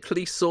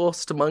ethically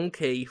sourced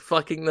monkey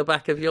fucking the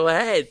back of your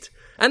head.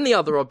 And the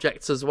other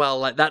objects as well.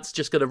 Like, that's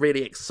just going to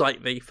really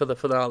excite me for the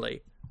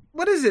finale.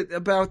 What is it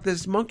about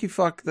this monkey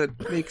fuck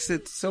that makes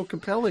it so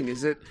compelling?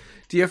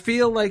 Do you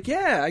feel like,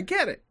 yeah, I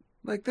get it.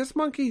 Like, this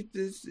monkey,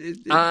 looks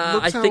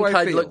I think how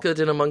I I'd feel. look good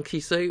in a monkey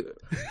suit.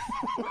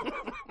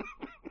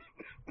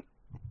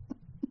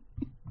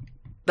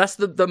 That's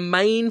the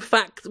main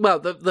fact. Well,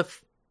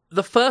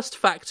 the first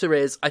factor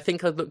is I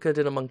think I'd look good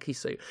in a monkey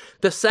suit.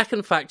 The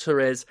second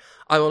factor is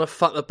I want to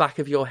fuck the back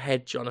of your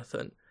head,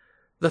 Jonathan.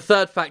 The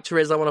third factor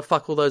is I want to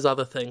fuck all those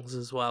other things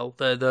as well.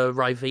 The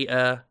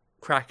Rivita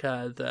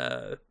cracker,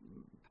 the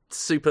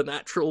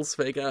Supernaturals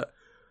figure,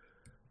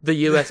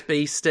 the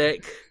USB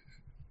stick,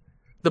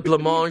 the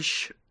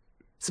blancmange.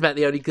 It's about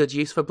the only good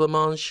use for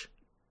blancmange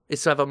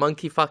is to have a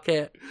monkey fuck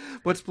it.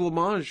 What's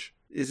blancmange?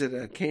 Is it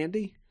a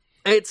candy?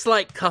 It's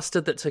like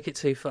custard that took it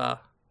too far.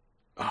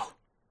 Oh.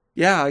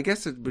 Yeah, I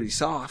guess it'd be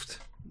soft.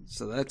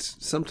 So that's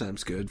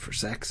sometimes good for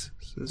sex.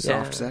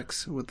 Soft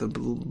sex with the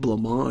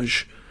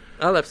blancmange.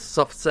 I'll have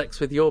soft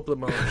sex with your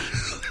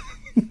blancmange.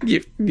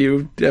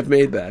 You have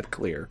made that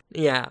clear.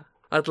 Yeah,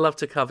 I'd love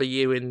to cover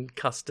you in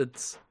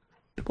custards.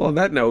 Well, on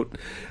that note,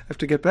 I have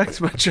to get back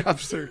to my job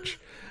search.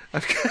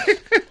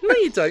 No,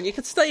 you don't. You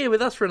could stay here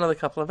with us for another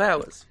couple of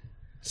hours.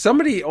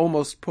 Somebody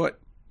almost put...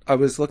 I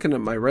was looking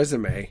at my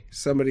resume.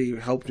 Somebody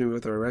helped me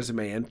with my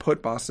resume and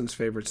put Boston's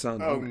Favorite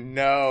Son. Oh,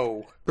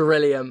 no.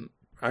 Brilliant.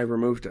 I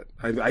removed it.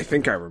 I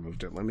think I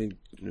removed it. Let me...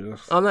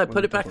 Oh, no,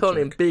 put it back on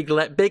in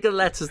bigger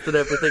letters than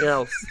everything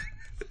else.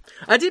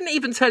 I didn't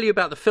even tell you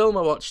about the film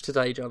I watched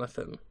today,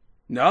 Jonathan.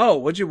 No,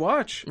 what'd you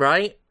watch?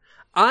 Right?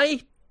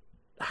 I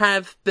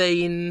have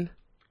been...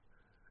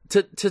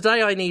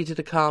 Today I needed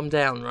to calm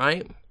down,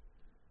 right?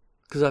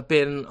 Because I've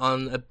been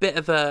on a bit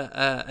of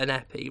an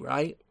epi,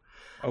 right?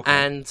 Okay.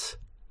 And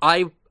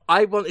I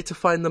wanted to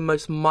find the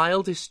most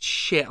mildest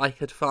shit I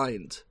could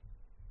find.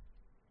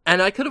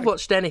 And I could have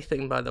watched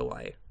anything, by the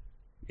way.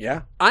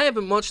 Yeah? I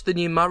haven't watched the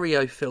new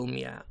Mario film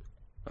yet.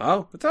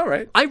 Oh, it's all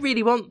right. I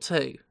really want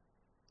to.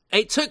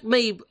 It took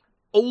me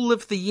all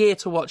of the year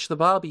to watch the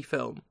Barbie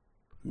film.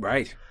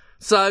 Right.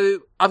 So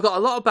I've got a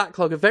lot of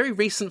backlog of very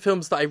recent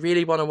films that I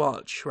really want to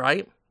watch,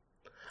 right?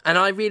 And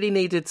I really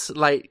needed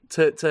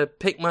to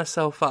pick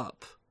myself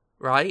up,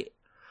 right?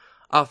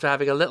 After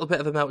having a little bit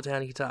of a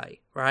meltdown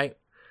day, right?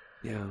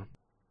 Yeah.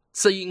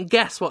 So you can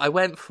guess what I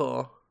went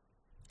for.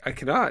 I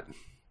cannot.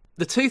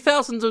 The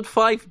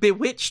 2005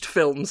 Bewitched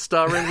film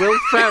starring Will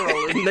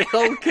Ferrell and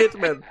Nicole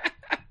Kidman.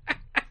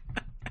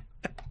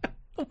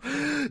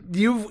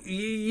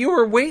 You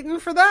were waiting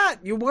for that?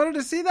 You wanted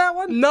to see that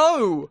one?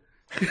 No!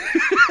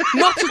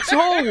 Not at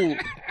all!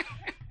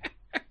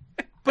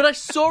 But I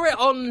saw it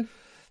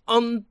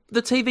on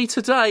the TV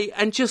today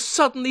and just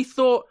suddenly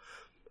thought,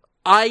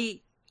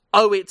 I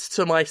owe it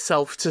to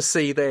myself to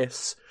see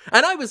this.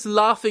 And I was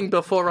laughing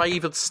before I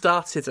even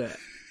started it.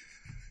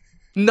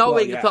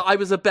 Knowing that I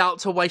was about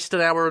to waste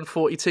an hour and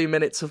 42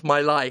 minutes of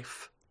my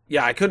life.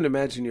 Yeah, I couldn't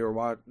imagine you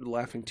were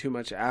laughing too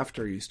much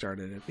after you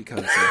started it because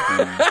of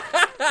the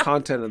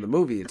content of the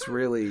movie. It's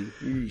really...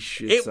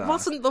 It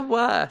wasn't the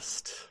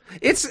worst.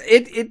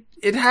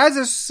 It has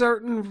a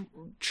certain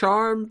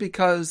charm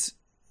because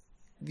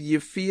you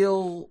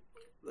feel,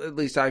 at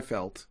least I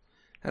felt,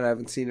 and I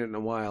haven't seen it in a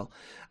while.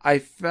 I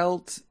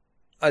felt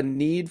a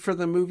need for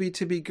the movie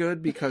to be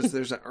good because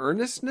there's an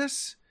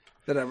earnestness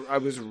that I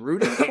was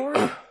rooting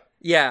for.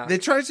 Yeah. They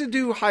tried to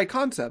do high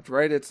concept,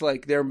 right? It's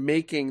like they're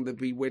making the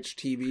Bewitched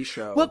TV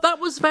show. Well, that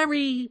was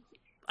very...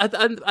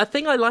 A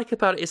thing I like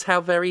about it is how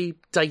very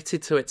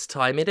dated to its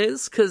time it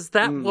is, because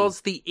that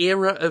was the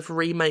era of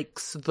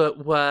remakes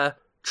that were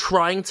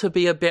trying to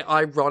be a bit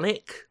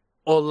ironic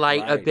or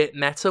like a bit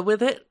meta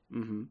with it.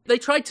 Mm-hmm. They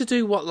tried to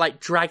do what like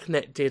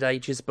Dragnet did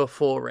ages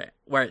before it,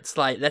 where it's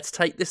like, let's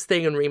take this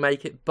thing and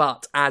remake it,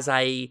 but as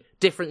a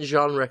different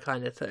genre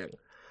kind of thing.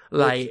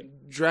 Like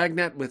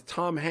Dragnet with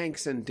Tom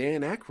Hanks and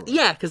Dan Aykroyd.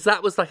 Yeah, because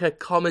that was like a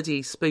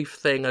comedy spoof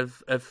thing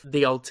of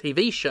the old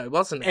TV show,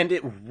 wasn't it? And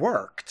it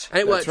worked.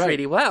 And it worked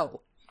really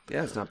well.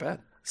 Yeah, it's not bad.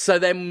 So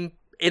then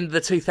in the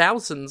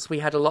 2000s, we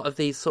had a lot of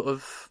these sort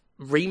of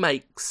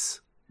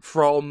remakes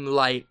from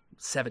like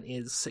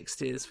 70s,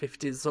 60s,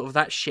 50s, sort of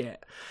that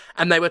shit.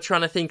 And they were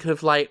trying to think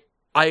of like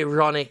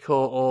ironic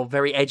or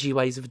very edgy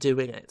ways of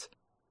doing it.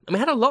 And we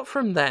had a lot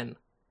from then.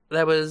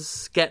 There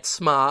was Get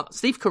Smart.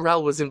 Steve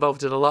Carell was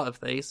involved in a lot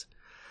of these.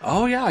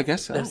 Oh, yeah, I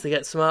guess so. There's the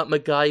Get Smart,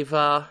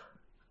 MacGyver.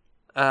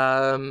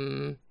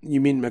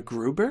 You mean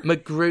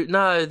MacGruber?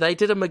 No, they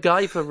did a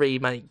MacGyver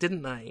remake,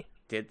 didn't they?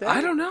 Did they?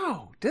 I don't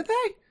know. Did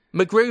they?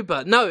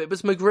 MacGruber. No, it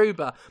was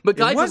MacGruber.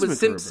 MacGyver was MacGruber.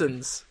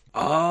 Simpsons.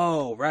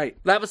 Oh, right.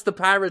 That was the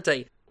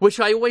parody. Which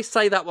I always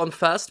say that one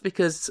first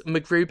because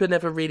MacGruber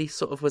never really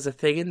sort of was a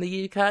thing in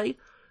the UK.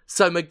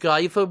 So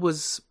MacGyver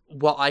was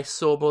what I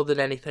saw more than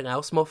anything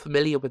else, more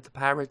familiar with the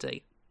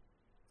parody.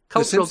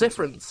 Cultural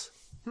difference.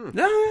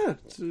 Yeah,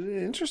 it's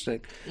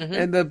interesting. Mm-hmm.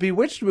 And the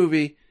Bewitched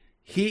movie,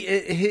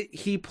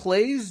 he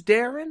plays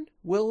Darren,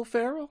 Will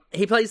Ferrell?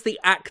 He plays the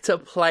actor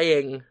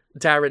playing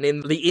Darren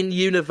in the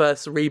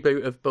in-universe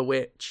reboot of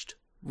Bewitched.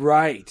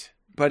 Right.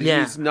 But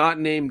he's not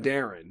named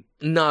Darren.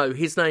 No,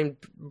 he's named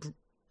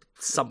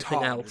something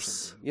Todd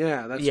else. Something.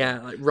 Yeah, that's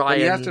like Ryan.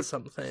 He has to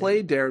something.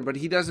 play Darren, but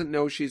he doesn't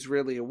know she's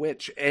really a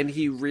witch, and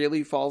he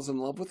really falls in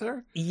love with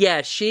her.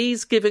 Yeah,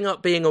 she's giving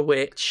up being a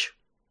witch,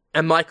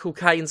 and Michael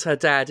Caine's her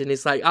dad, and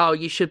he's like, "Oh,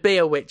 you should be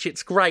a witch.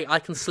 It's great. I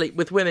can sleep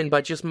with women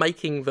by just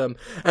making them."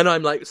 And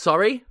I'm like,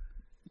 "Sorry."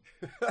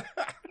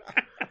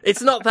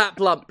 It's not that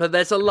blunt, but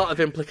there's a lot of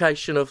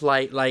implication of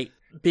like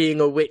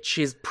being a witch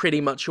is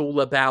pretty much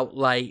all about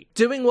like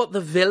doing what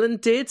the villain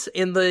did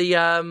in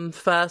the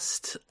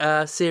first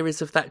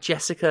series of that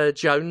Jessica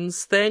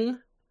Jones thing.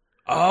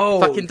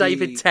 Oh, fucking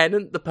David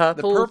Tennant, the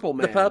purple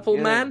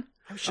man.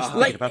 I was just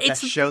thinking about that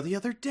show the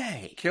other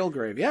day.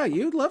 Kilgrave. Yeah,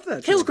 you'd love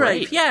that.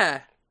 Kilgrave.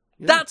 Yeah.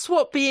 That's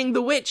what being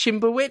the witch in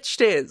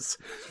Bewitched is.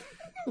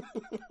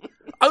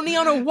 Only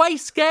on a way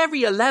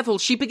scarier level.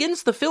 She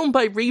begins the film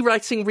by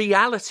rewriting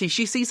reality.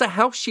 She sees a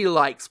house she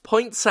likes,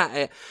 points at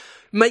it,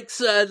 makes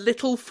a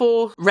little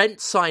for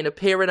rent sign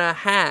appear in her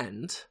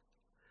hand,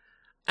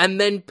 and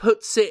then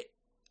puts it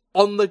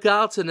on the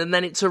garden, and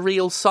then it's a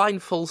real sign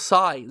full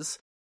size,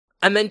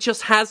 and then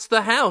just has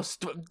the house.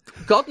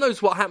 God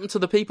knows what happened to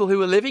the people who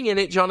were living in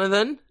it,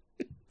 Jonathan.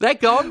 They're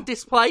gone,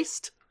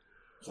 displaced.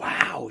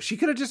 Wow, she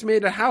could have just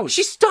made a house.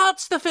 She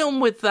starts the film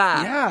with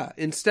that. Yeah,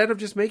 instead of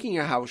just making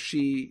a house,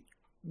 she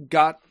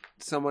got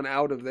someone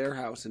out of their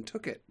house and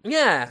took it.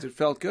 Yeah. It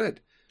felt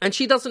good. And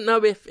she doesn't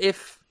know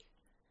if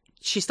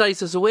she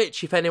stays as a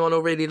witch, if anyone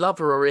will really love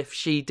her, or if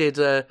she did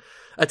a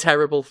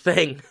terrible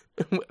thing.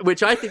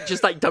 Which I think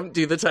just, like, don't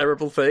do the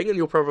terrible thing and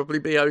you'll probably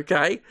be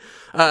okay.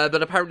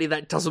 But apparently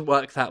that doesn't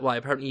work that way.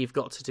 Apparently you've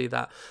got to do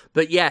that.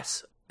 But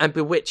yes, and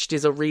Bewitched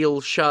is a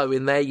real show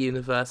in their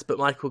universe, but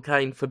Michael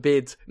Caine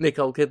forbid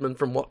Nicole Kidman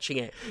from watching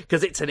it,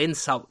 because it's an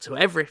insult to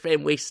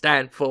everything we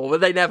stand for, but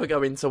they never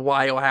go into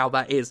why or how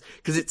that is,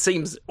 because it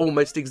seems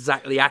almost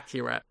exactly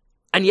accurate.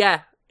 And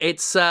yeah,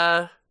 it's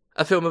a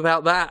film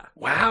about that.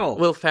 Wow.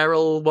 Will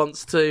Ferrell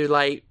wants to,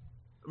 like,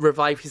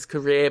 revive his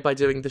career by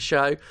doing the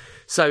show,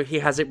 so he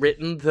has it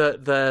written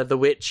that the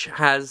witch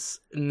has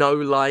no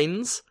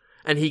lines,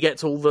 and he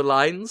gets all the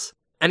lines,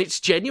 and it's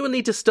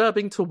genuinely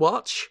disturbing to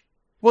watch.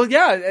 Well,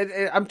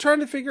 yeah, I'm trying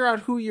to figure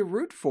out who you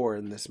root for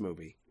in this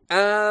movie.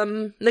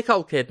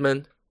 Nicole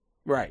Kidman.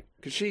 Right,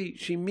 because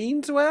she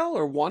means well,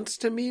 or wants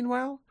to mean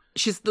well?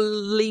 She's the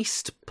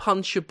least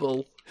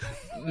punchable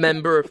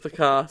member of the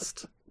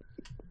cast.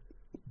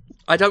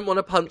 I don't want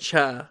to punch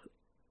her.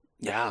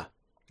 Yeah,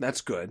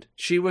 that's good.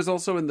 She was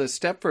also in the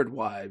Stepford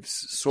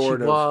Wives,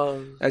 sort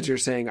of, as you're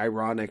saying,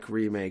 ironic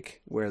remake,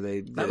 where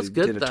they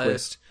did a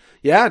twist.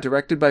 Yeah,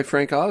 directed by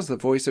Frank Oz, the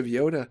voice of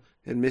Yoda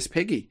and Miss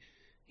Piggy.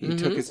 He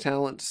took his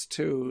talents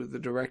to the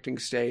directing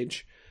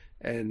stage,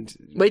 and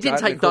he didn't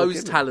take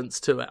those talents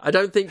to it. I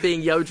don't think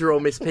being Yoda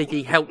or Miss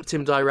Piggy helped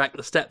him direct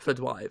the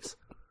Stepford Wives.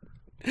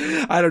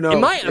 I don't know.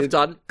 He might have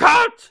done.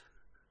 Cut!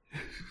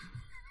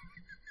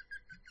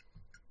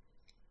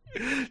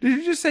 Did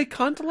you just say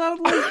cunt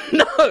loudly?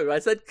 No, I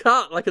said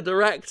cut like a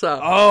director.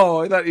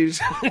 Oh, I thought you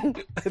said...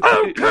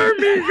 Okay,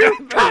 me, you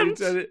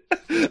cunt!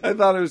 I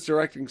thought it was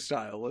directing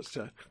style. Let's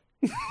check.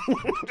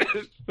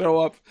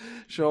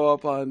 show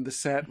up on the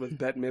set with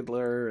Bette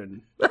Midler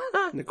and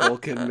Nicole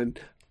Kidman.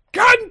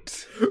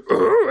 Cunt!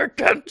 Ooh, I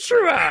can't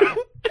try.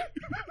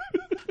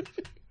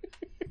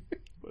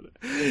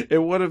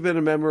 It would have been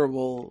a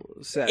memorable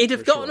set. He'd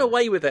have gotten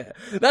away with it.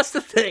 That's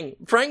the thing.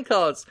 Frank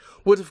Oz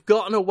would have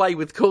gotten away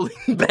with calling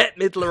Bette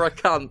Midler a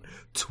cunt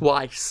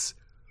twice.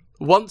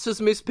 Once as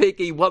Miss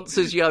Piggy, once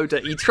as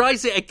Yoda. He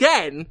tries it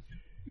again,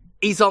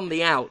 he's on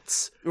the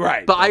outs.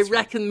 Right. But I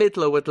reckon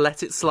Midler would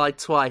let it slide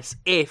twice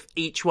if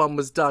each one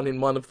was done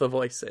in one of the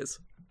voices.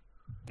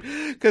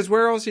 Because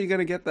where else are you going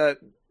to get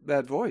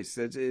that voice?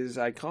 It is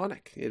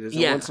iconic. It is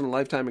a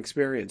once-in-a-lifetime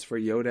experience for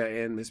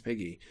Yoda and Miss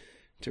Piggy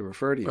to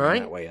refer to you in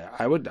that way.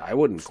 I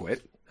wouldn't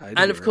quit.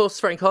 And of course,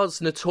 Frank Oz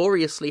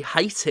notoriously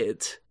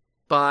hated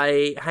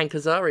by Hank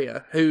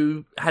Azaria,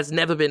 who has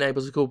never been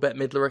able to call Bette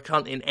Midler a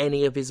cunt in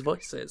any of his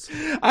voices.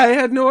 I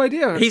had no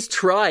idea. He's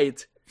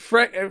tried.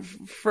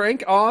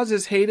 Frank Oz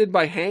is hated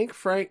by Hank.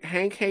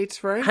 Hank hates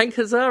Frank. Hank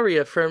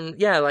Azaria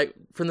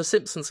from the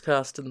Simpsons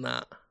cast and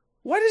that.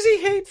 Why does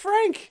he hate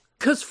Frank?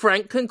 Because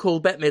Frank can call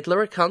Bette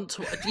Midler a cunt.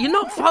 You're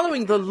not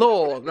following the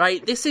law,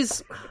 right? This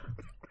is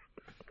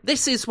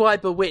why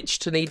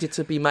Bewitched needed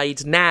to be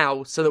made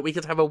now, so that we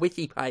could have a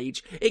wiki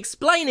page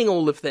explaining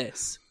all of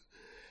this.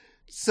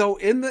 So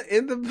in the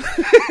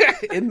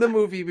in the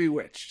movie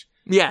Bewitched,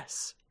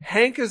 yes,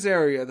 Hank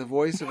Azaria, the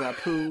voice of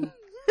Apu,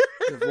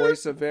 the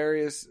voice of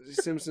various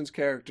Simpsons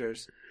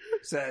characters,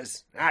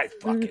 says, "I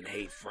fucking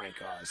hate Frank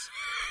Oz.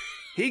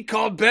 He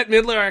called Bette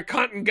Midler a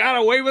cunt and got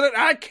away with it.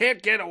 I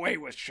can't get away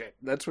with shit."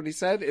 That's what he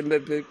said in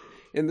the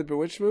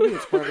Bewitched movie.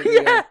 It's part of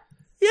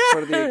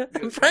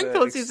the Frank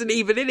Oz isn't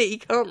even in it. He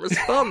can't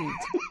respond.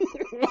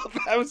 Well,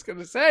 I was going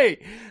to say,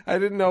 I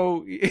didn't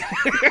know.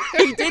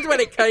 He did when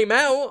it came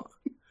out.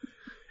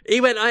 He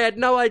went, "I had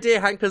no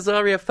idea Hank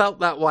Azaria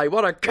felt that way.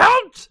 What a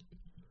cunt!"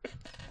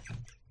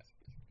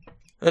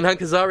 And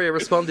Hank Azaria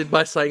responded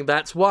by saying,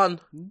 "That's one."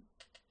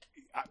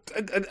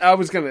 I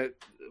was going to...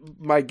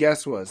 My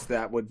guess was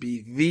that would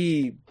be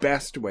the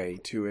best way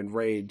to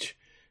enrage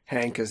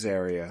Hank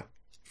Azaria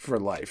for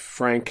life.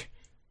 Frank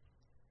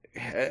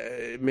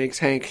makes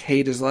Hank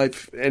hate his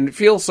life and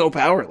feel so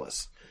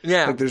powerless.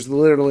 Yeah. Like there's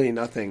literally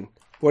nothing.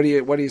 What do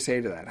you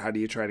say to that? How do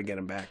you try to get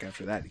him back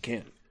after that? You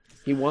can't.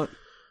 He won.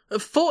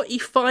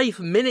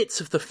 45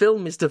 minutes of the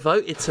film is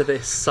devoted to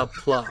this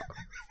subplot.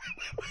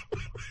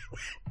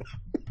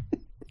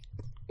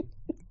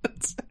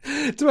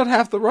 It's about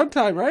half the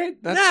runtime, right?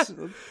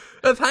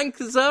 Of Hank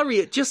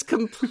Azaria just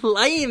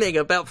complaining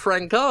about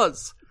Frank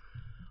Oz.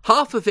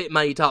 Half of it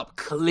made up,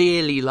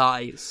 clearly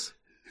lies.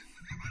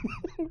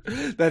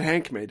 That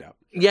Hank made up.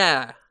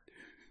 Yeah.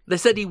 They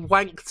said he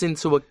wanked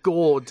into a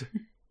gourd.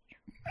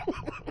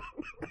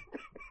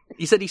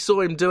 He said he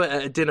saw him do it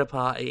at a dinner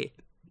party.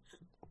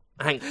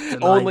 Hank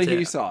denied Only it.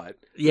 He saw it.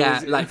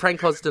 Yeah, like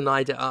Frank Oz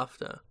denied it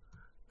after.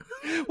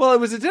 Well, it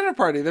was a dinner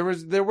party.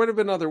 There would have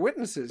been other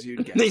witnesses,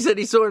 you'd guess. He said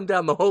he saw him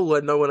down the hall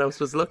when no one else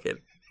was looking.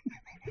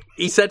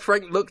 He said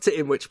Frank looked at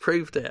him, which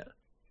proved it.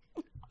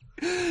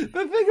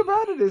 The thing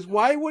about it is,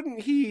 why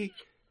wouldn't he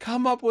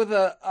come up with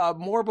a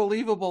more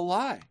believable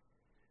lie?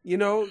 You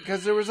know,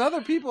 because there was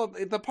other people.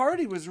 The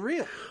party was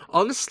real.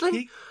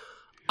 Honestly,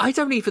 I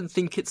don't even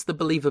think it's the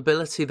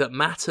believability that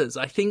matters.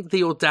 I think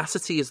the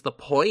audacity is the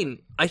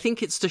point. I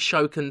think it's to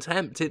show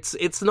contempt.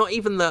 It's not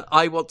even that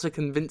I want to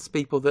convince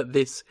people that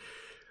this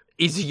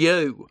is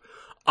you.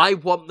 I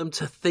want them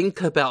to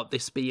think about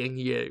this being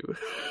you.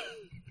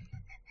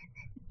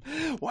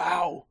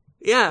 Wow.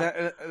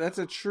 Yeah. That's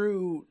a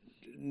true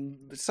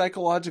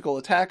psychological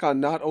attack on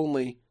not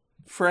only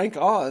Frank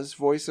Oz,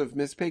 voice of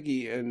Miss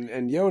Piggy and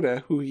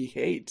Yoda, who he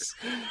hates,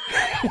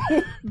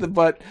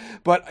 but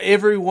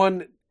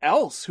everyone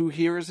else who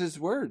hears his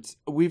words.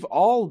 We've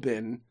all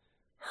been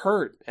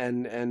hurt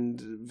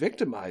and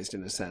victimized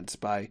in a sense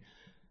by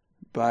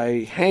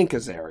Hank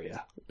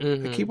Azaria.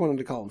 Mm-hmm. I keep wanting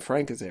to call him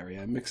Frank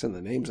Azaria. I'm mixing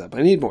the names up.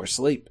 I need more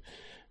sleep.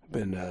 I've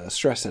been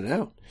stressing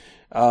out.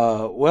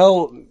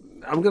 Well,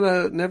 I'm going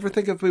to never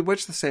think of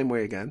Bewitched the same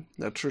way again.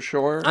 That's for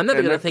sure. I'm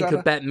never going to think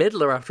of Bette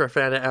Midler after I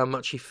found out how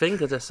much she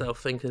fingered herself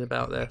thinking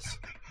about this.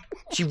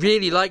 She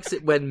really likes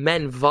it when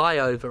men vie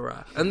over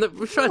her. And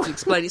we're trying to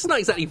explain, it's not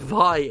exactly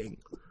vying.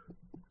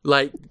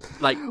 Like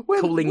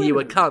calling you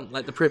a cunt,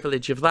 like the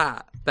privilege of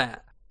that,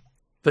 Bet.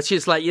 But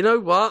she's like, you know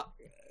what?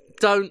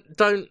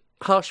 Don't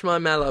harsh my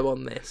mellow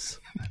on this.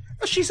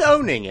 She's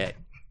owning it.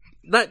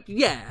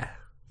 Yeah.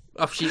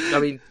 Oh, she's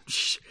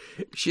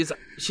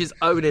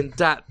owning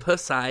that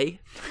pussy.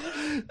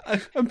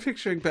 I'm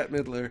picturing Bette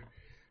Midler,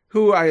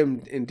 who I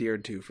am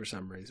endeared to for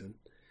some reason,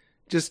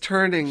 just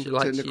turning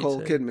to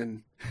Nicole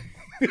Kidman.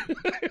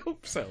 I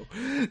hope so.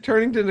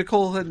 Turning to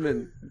Nicole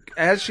Kidman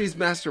as she's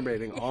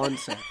masturbating on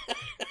set.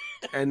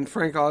 And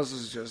Frank Oz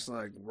is just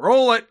like,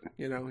 roll it!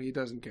 You know, he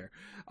doesn't care.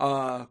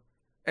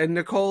 And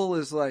Nicole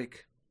is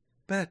like,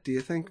 Bet, do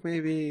you think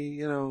maybe,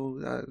 you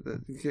know,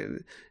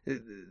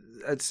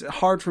 it's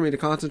hard for me to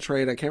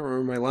concentrate. I can't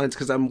remember my lines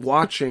because I'm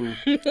watching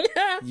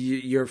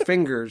your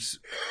fingers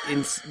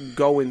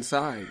go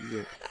inside.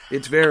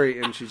 It's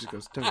very, and she just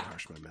goes, don't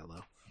harsh my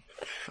mellow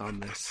on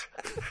this.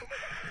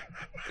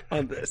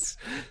 on this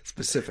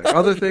specific.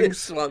 Other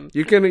things,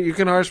 you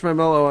can harsh my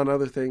mellow on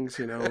other things.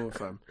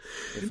 If I'm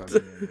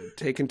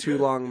taking too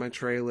long in my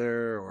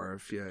trailer, or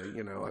if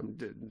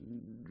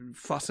I'm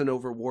fussing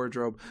over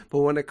wardrobe. But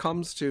when it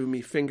comes to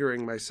me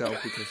fingering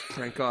myself because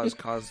Frank Oz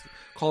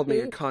called me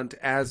a cunt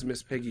as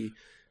Miss Piggy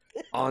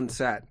on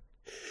set,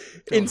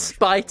 in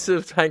spite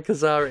of Hank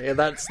Azaria,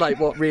 that's like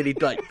what really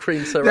like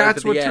creams her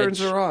that's over the edge. That's what turns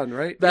her on,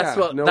 right? That's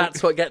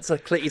what gets her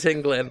clitty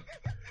tingling.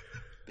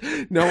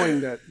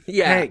 Knowing that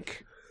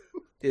Hank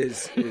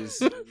is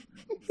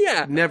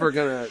never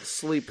gonna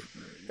sleep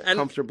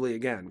comfortably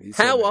again.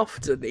 How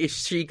often is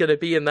she gonna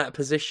be in that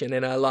position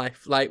in her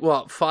life? Like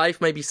what,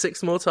 5, maybe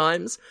 6 more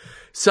times?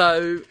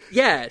 So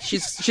yeah,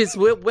 she's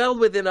well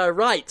within her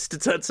rights to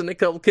turn to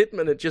Nicole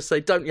Kidman and just say,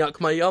 "Don't yuck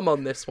my yum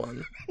on this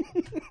one."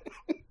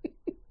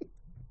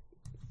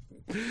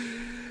 Wow,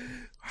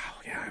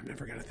 yeah, I'm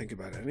never gonna think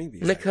about any of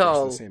these.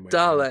 Nicole, the same way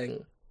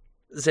darling,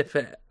 zip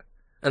it.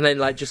 And then,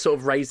 like, just sort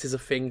of raises a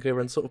finger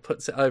and sort of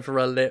puts it over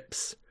her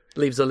lips.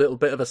 Leaves a little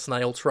bit of a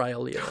snail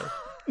trail,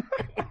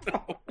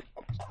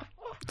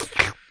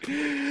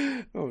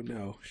 Oh,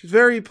 no. She's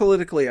very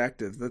politically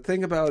active. The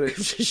thing about it,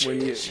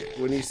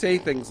 when you say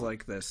things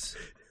like this...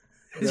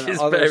 She's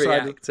very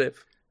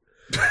active.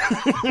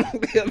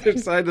 The other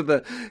side of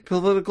the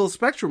political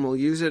spectrum will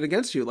use it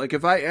against you. Like,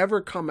 if I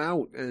ever come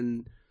out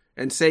and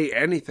say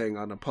anything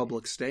on a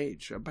public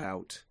stage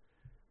about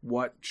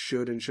what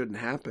should and shouldn't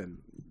happen...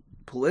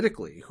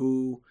 politically,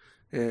 who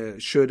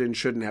should and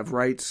shouldn't have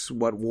rights,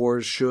 what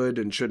wars should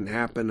and shouldn't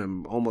happen,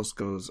 and always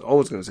going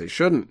to say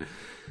shouldn't.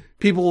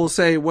 People will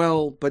say,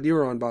 well, but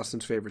you're on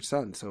Boston's Favorite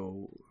Son,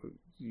 so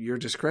you're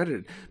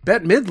discredited.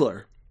 Bette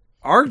Midler,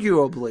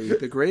 arguably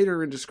the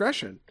greater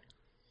indiscretion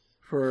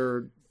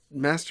for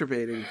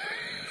masturbating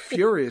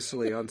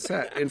furiously on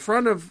set in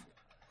front of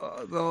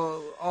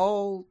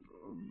all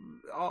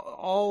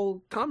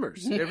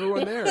comers,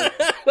 everyone there.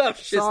 Well,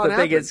 she's the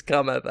biggest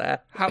comer there.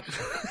 How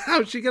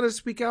is she going to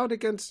speak out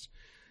against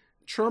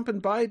Trump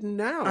and Biden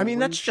now? I mean,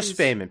 that's just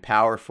fame and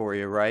power for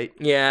you, right?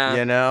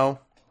 Yeah.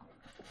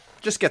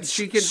 Just gets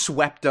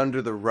swept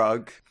under the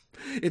rug.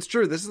 It's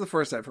true. This is the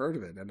first I've heard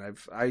of it, and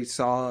I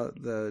saw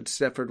the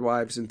Stepford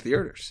Wives in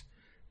theaters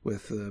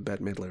with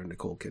Bette Midler and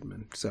Nicole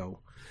Kidman. So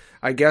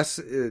I guess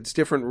it's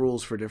different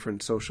rules for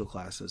different social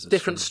classes.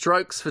 Different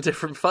strokes for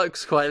different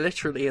folks, quite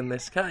literally in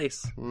this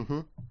case.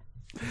 Mm-hmm.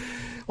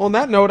 Well, on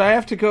that note, I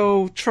have to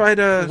go try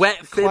to Wet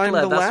climb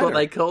Fiddler, the that's ladder. what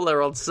they call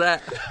her on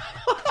set.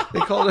 They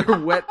call her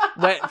Wet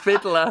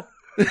Fiddler.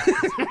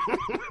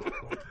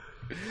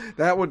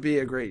 That would be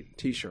a great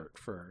T-shirt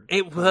for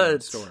the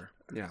store.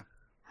 Yeah.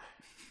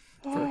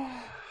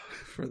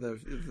 For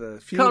the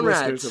few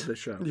Conrad, listeners of the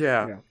show.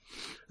 Yeah.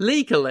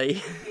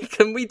 Legally,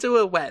 can we do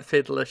a Wet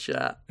Fiddler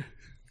shirt?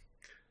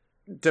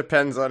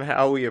 Depends on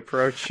how we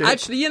approach it.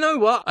 Actually, you know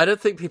what? I don't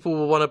think people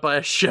will want to buy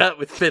a shirt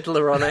with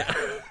Fiddler on it.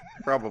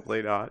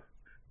 Probably not.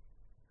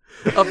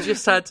 I've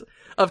just had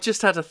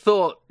a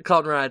thought,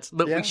 Conrad,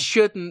 that we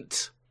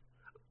shouldn't.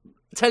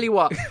 Tell you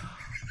what,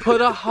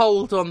 put a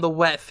hold on the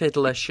Wet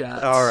Fiddler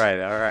shirt. All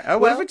right. Oh,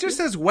 what if it just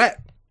says wet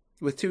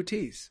with 2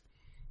 T's?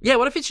 Yeah,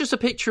 what if it's just a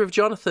picture of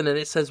Jonathan and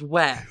it says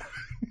Wet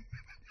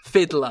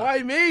Fiddler?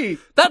 Why me?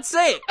 That's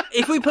it.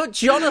 If we put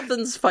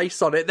Jonathan's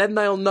face on it, then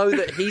they'll know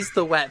that he's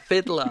the Wet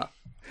Fiddler.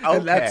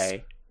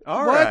 Okay.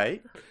 All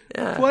right.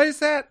 Yeah. Why is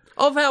that?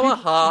 Of our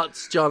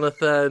hearts,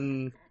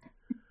 Jonathan.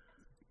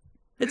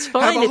 It's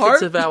fine if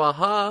it's of our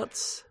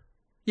hearts.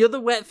 You're the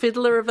Wet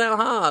Fiddler of our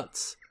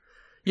hearts.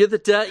 You're the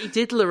dirty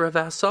diddler of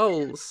our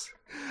souls.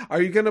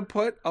 Are you going to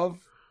put of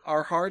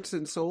our hearts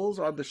and souls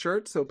on the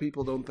shirt so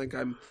people don't think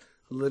I'm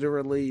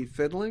literally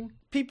fiddling?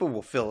 People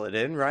will fill it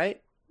in,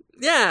 right?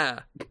 Yeah.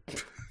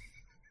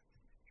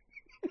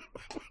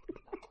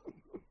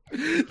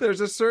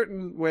 There's a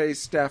certain way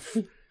Steph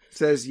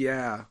says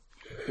yeah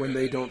when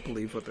they don't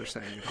believe what they're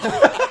saying.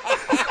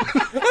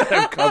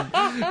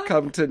 I've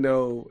come to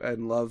know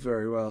and love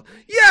very well.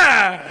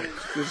 Yeah!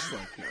 Just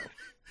like, no.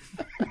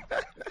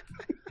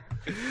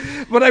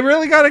 But I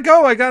really gotta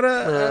go. I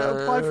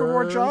gotta apply for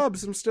more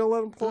jobs. I'm still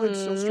unemployed,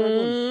 still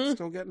struggling,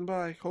 still getting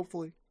by,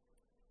 hopefully.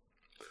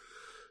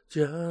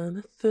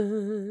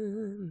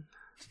 Jonathan,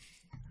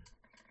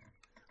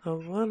 I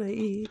wanna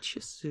eat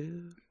your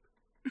soup.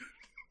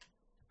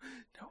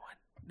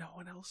 No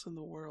one else in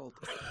the world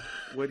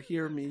would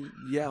hear me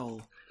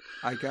yell,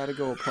 I gotta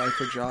go apply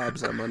for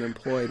jobs, I'm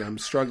unemployed, I'm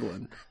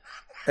struggling.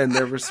 And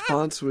their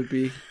response would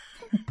be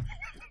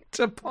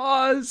to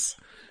pause,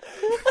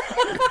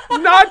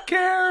 not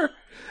care,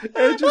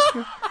 and just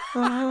go,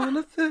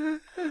 Jonathan,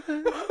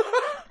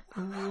 I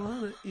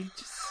wanna eat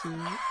your soup.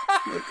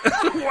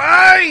 Like,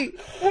 why?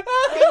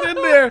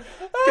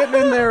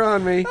 Getting in there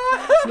on me.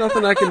 There's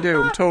nothing I can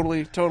do. I'm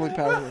totally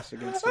powerless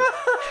against it.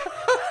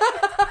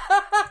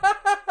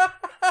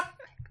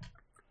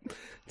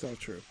 It's all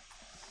true.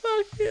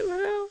 Fucking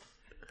hell.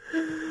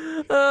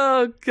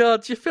 Oh,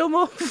 God, do you feel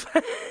more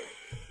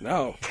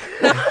No.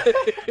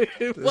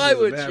 Why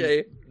would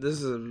you?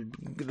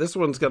 This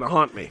one's gonna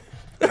haunt me.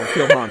 I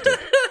feel haunted.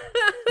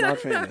 Not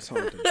famous,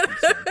 haunted.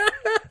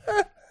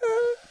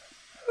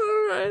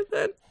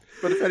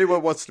 But if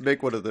anyone wants to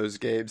make one of those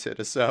games, hit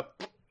us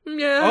up.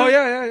 Yeah. Oh,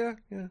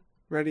 yeah.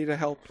 Ready to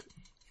help.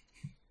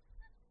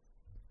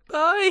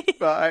 Bye.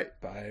 Bye.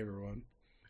 Bye, everyone.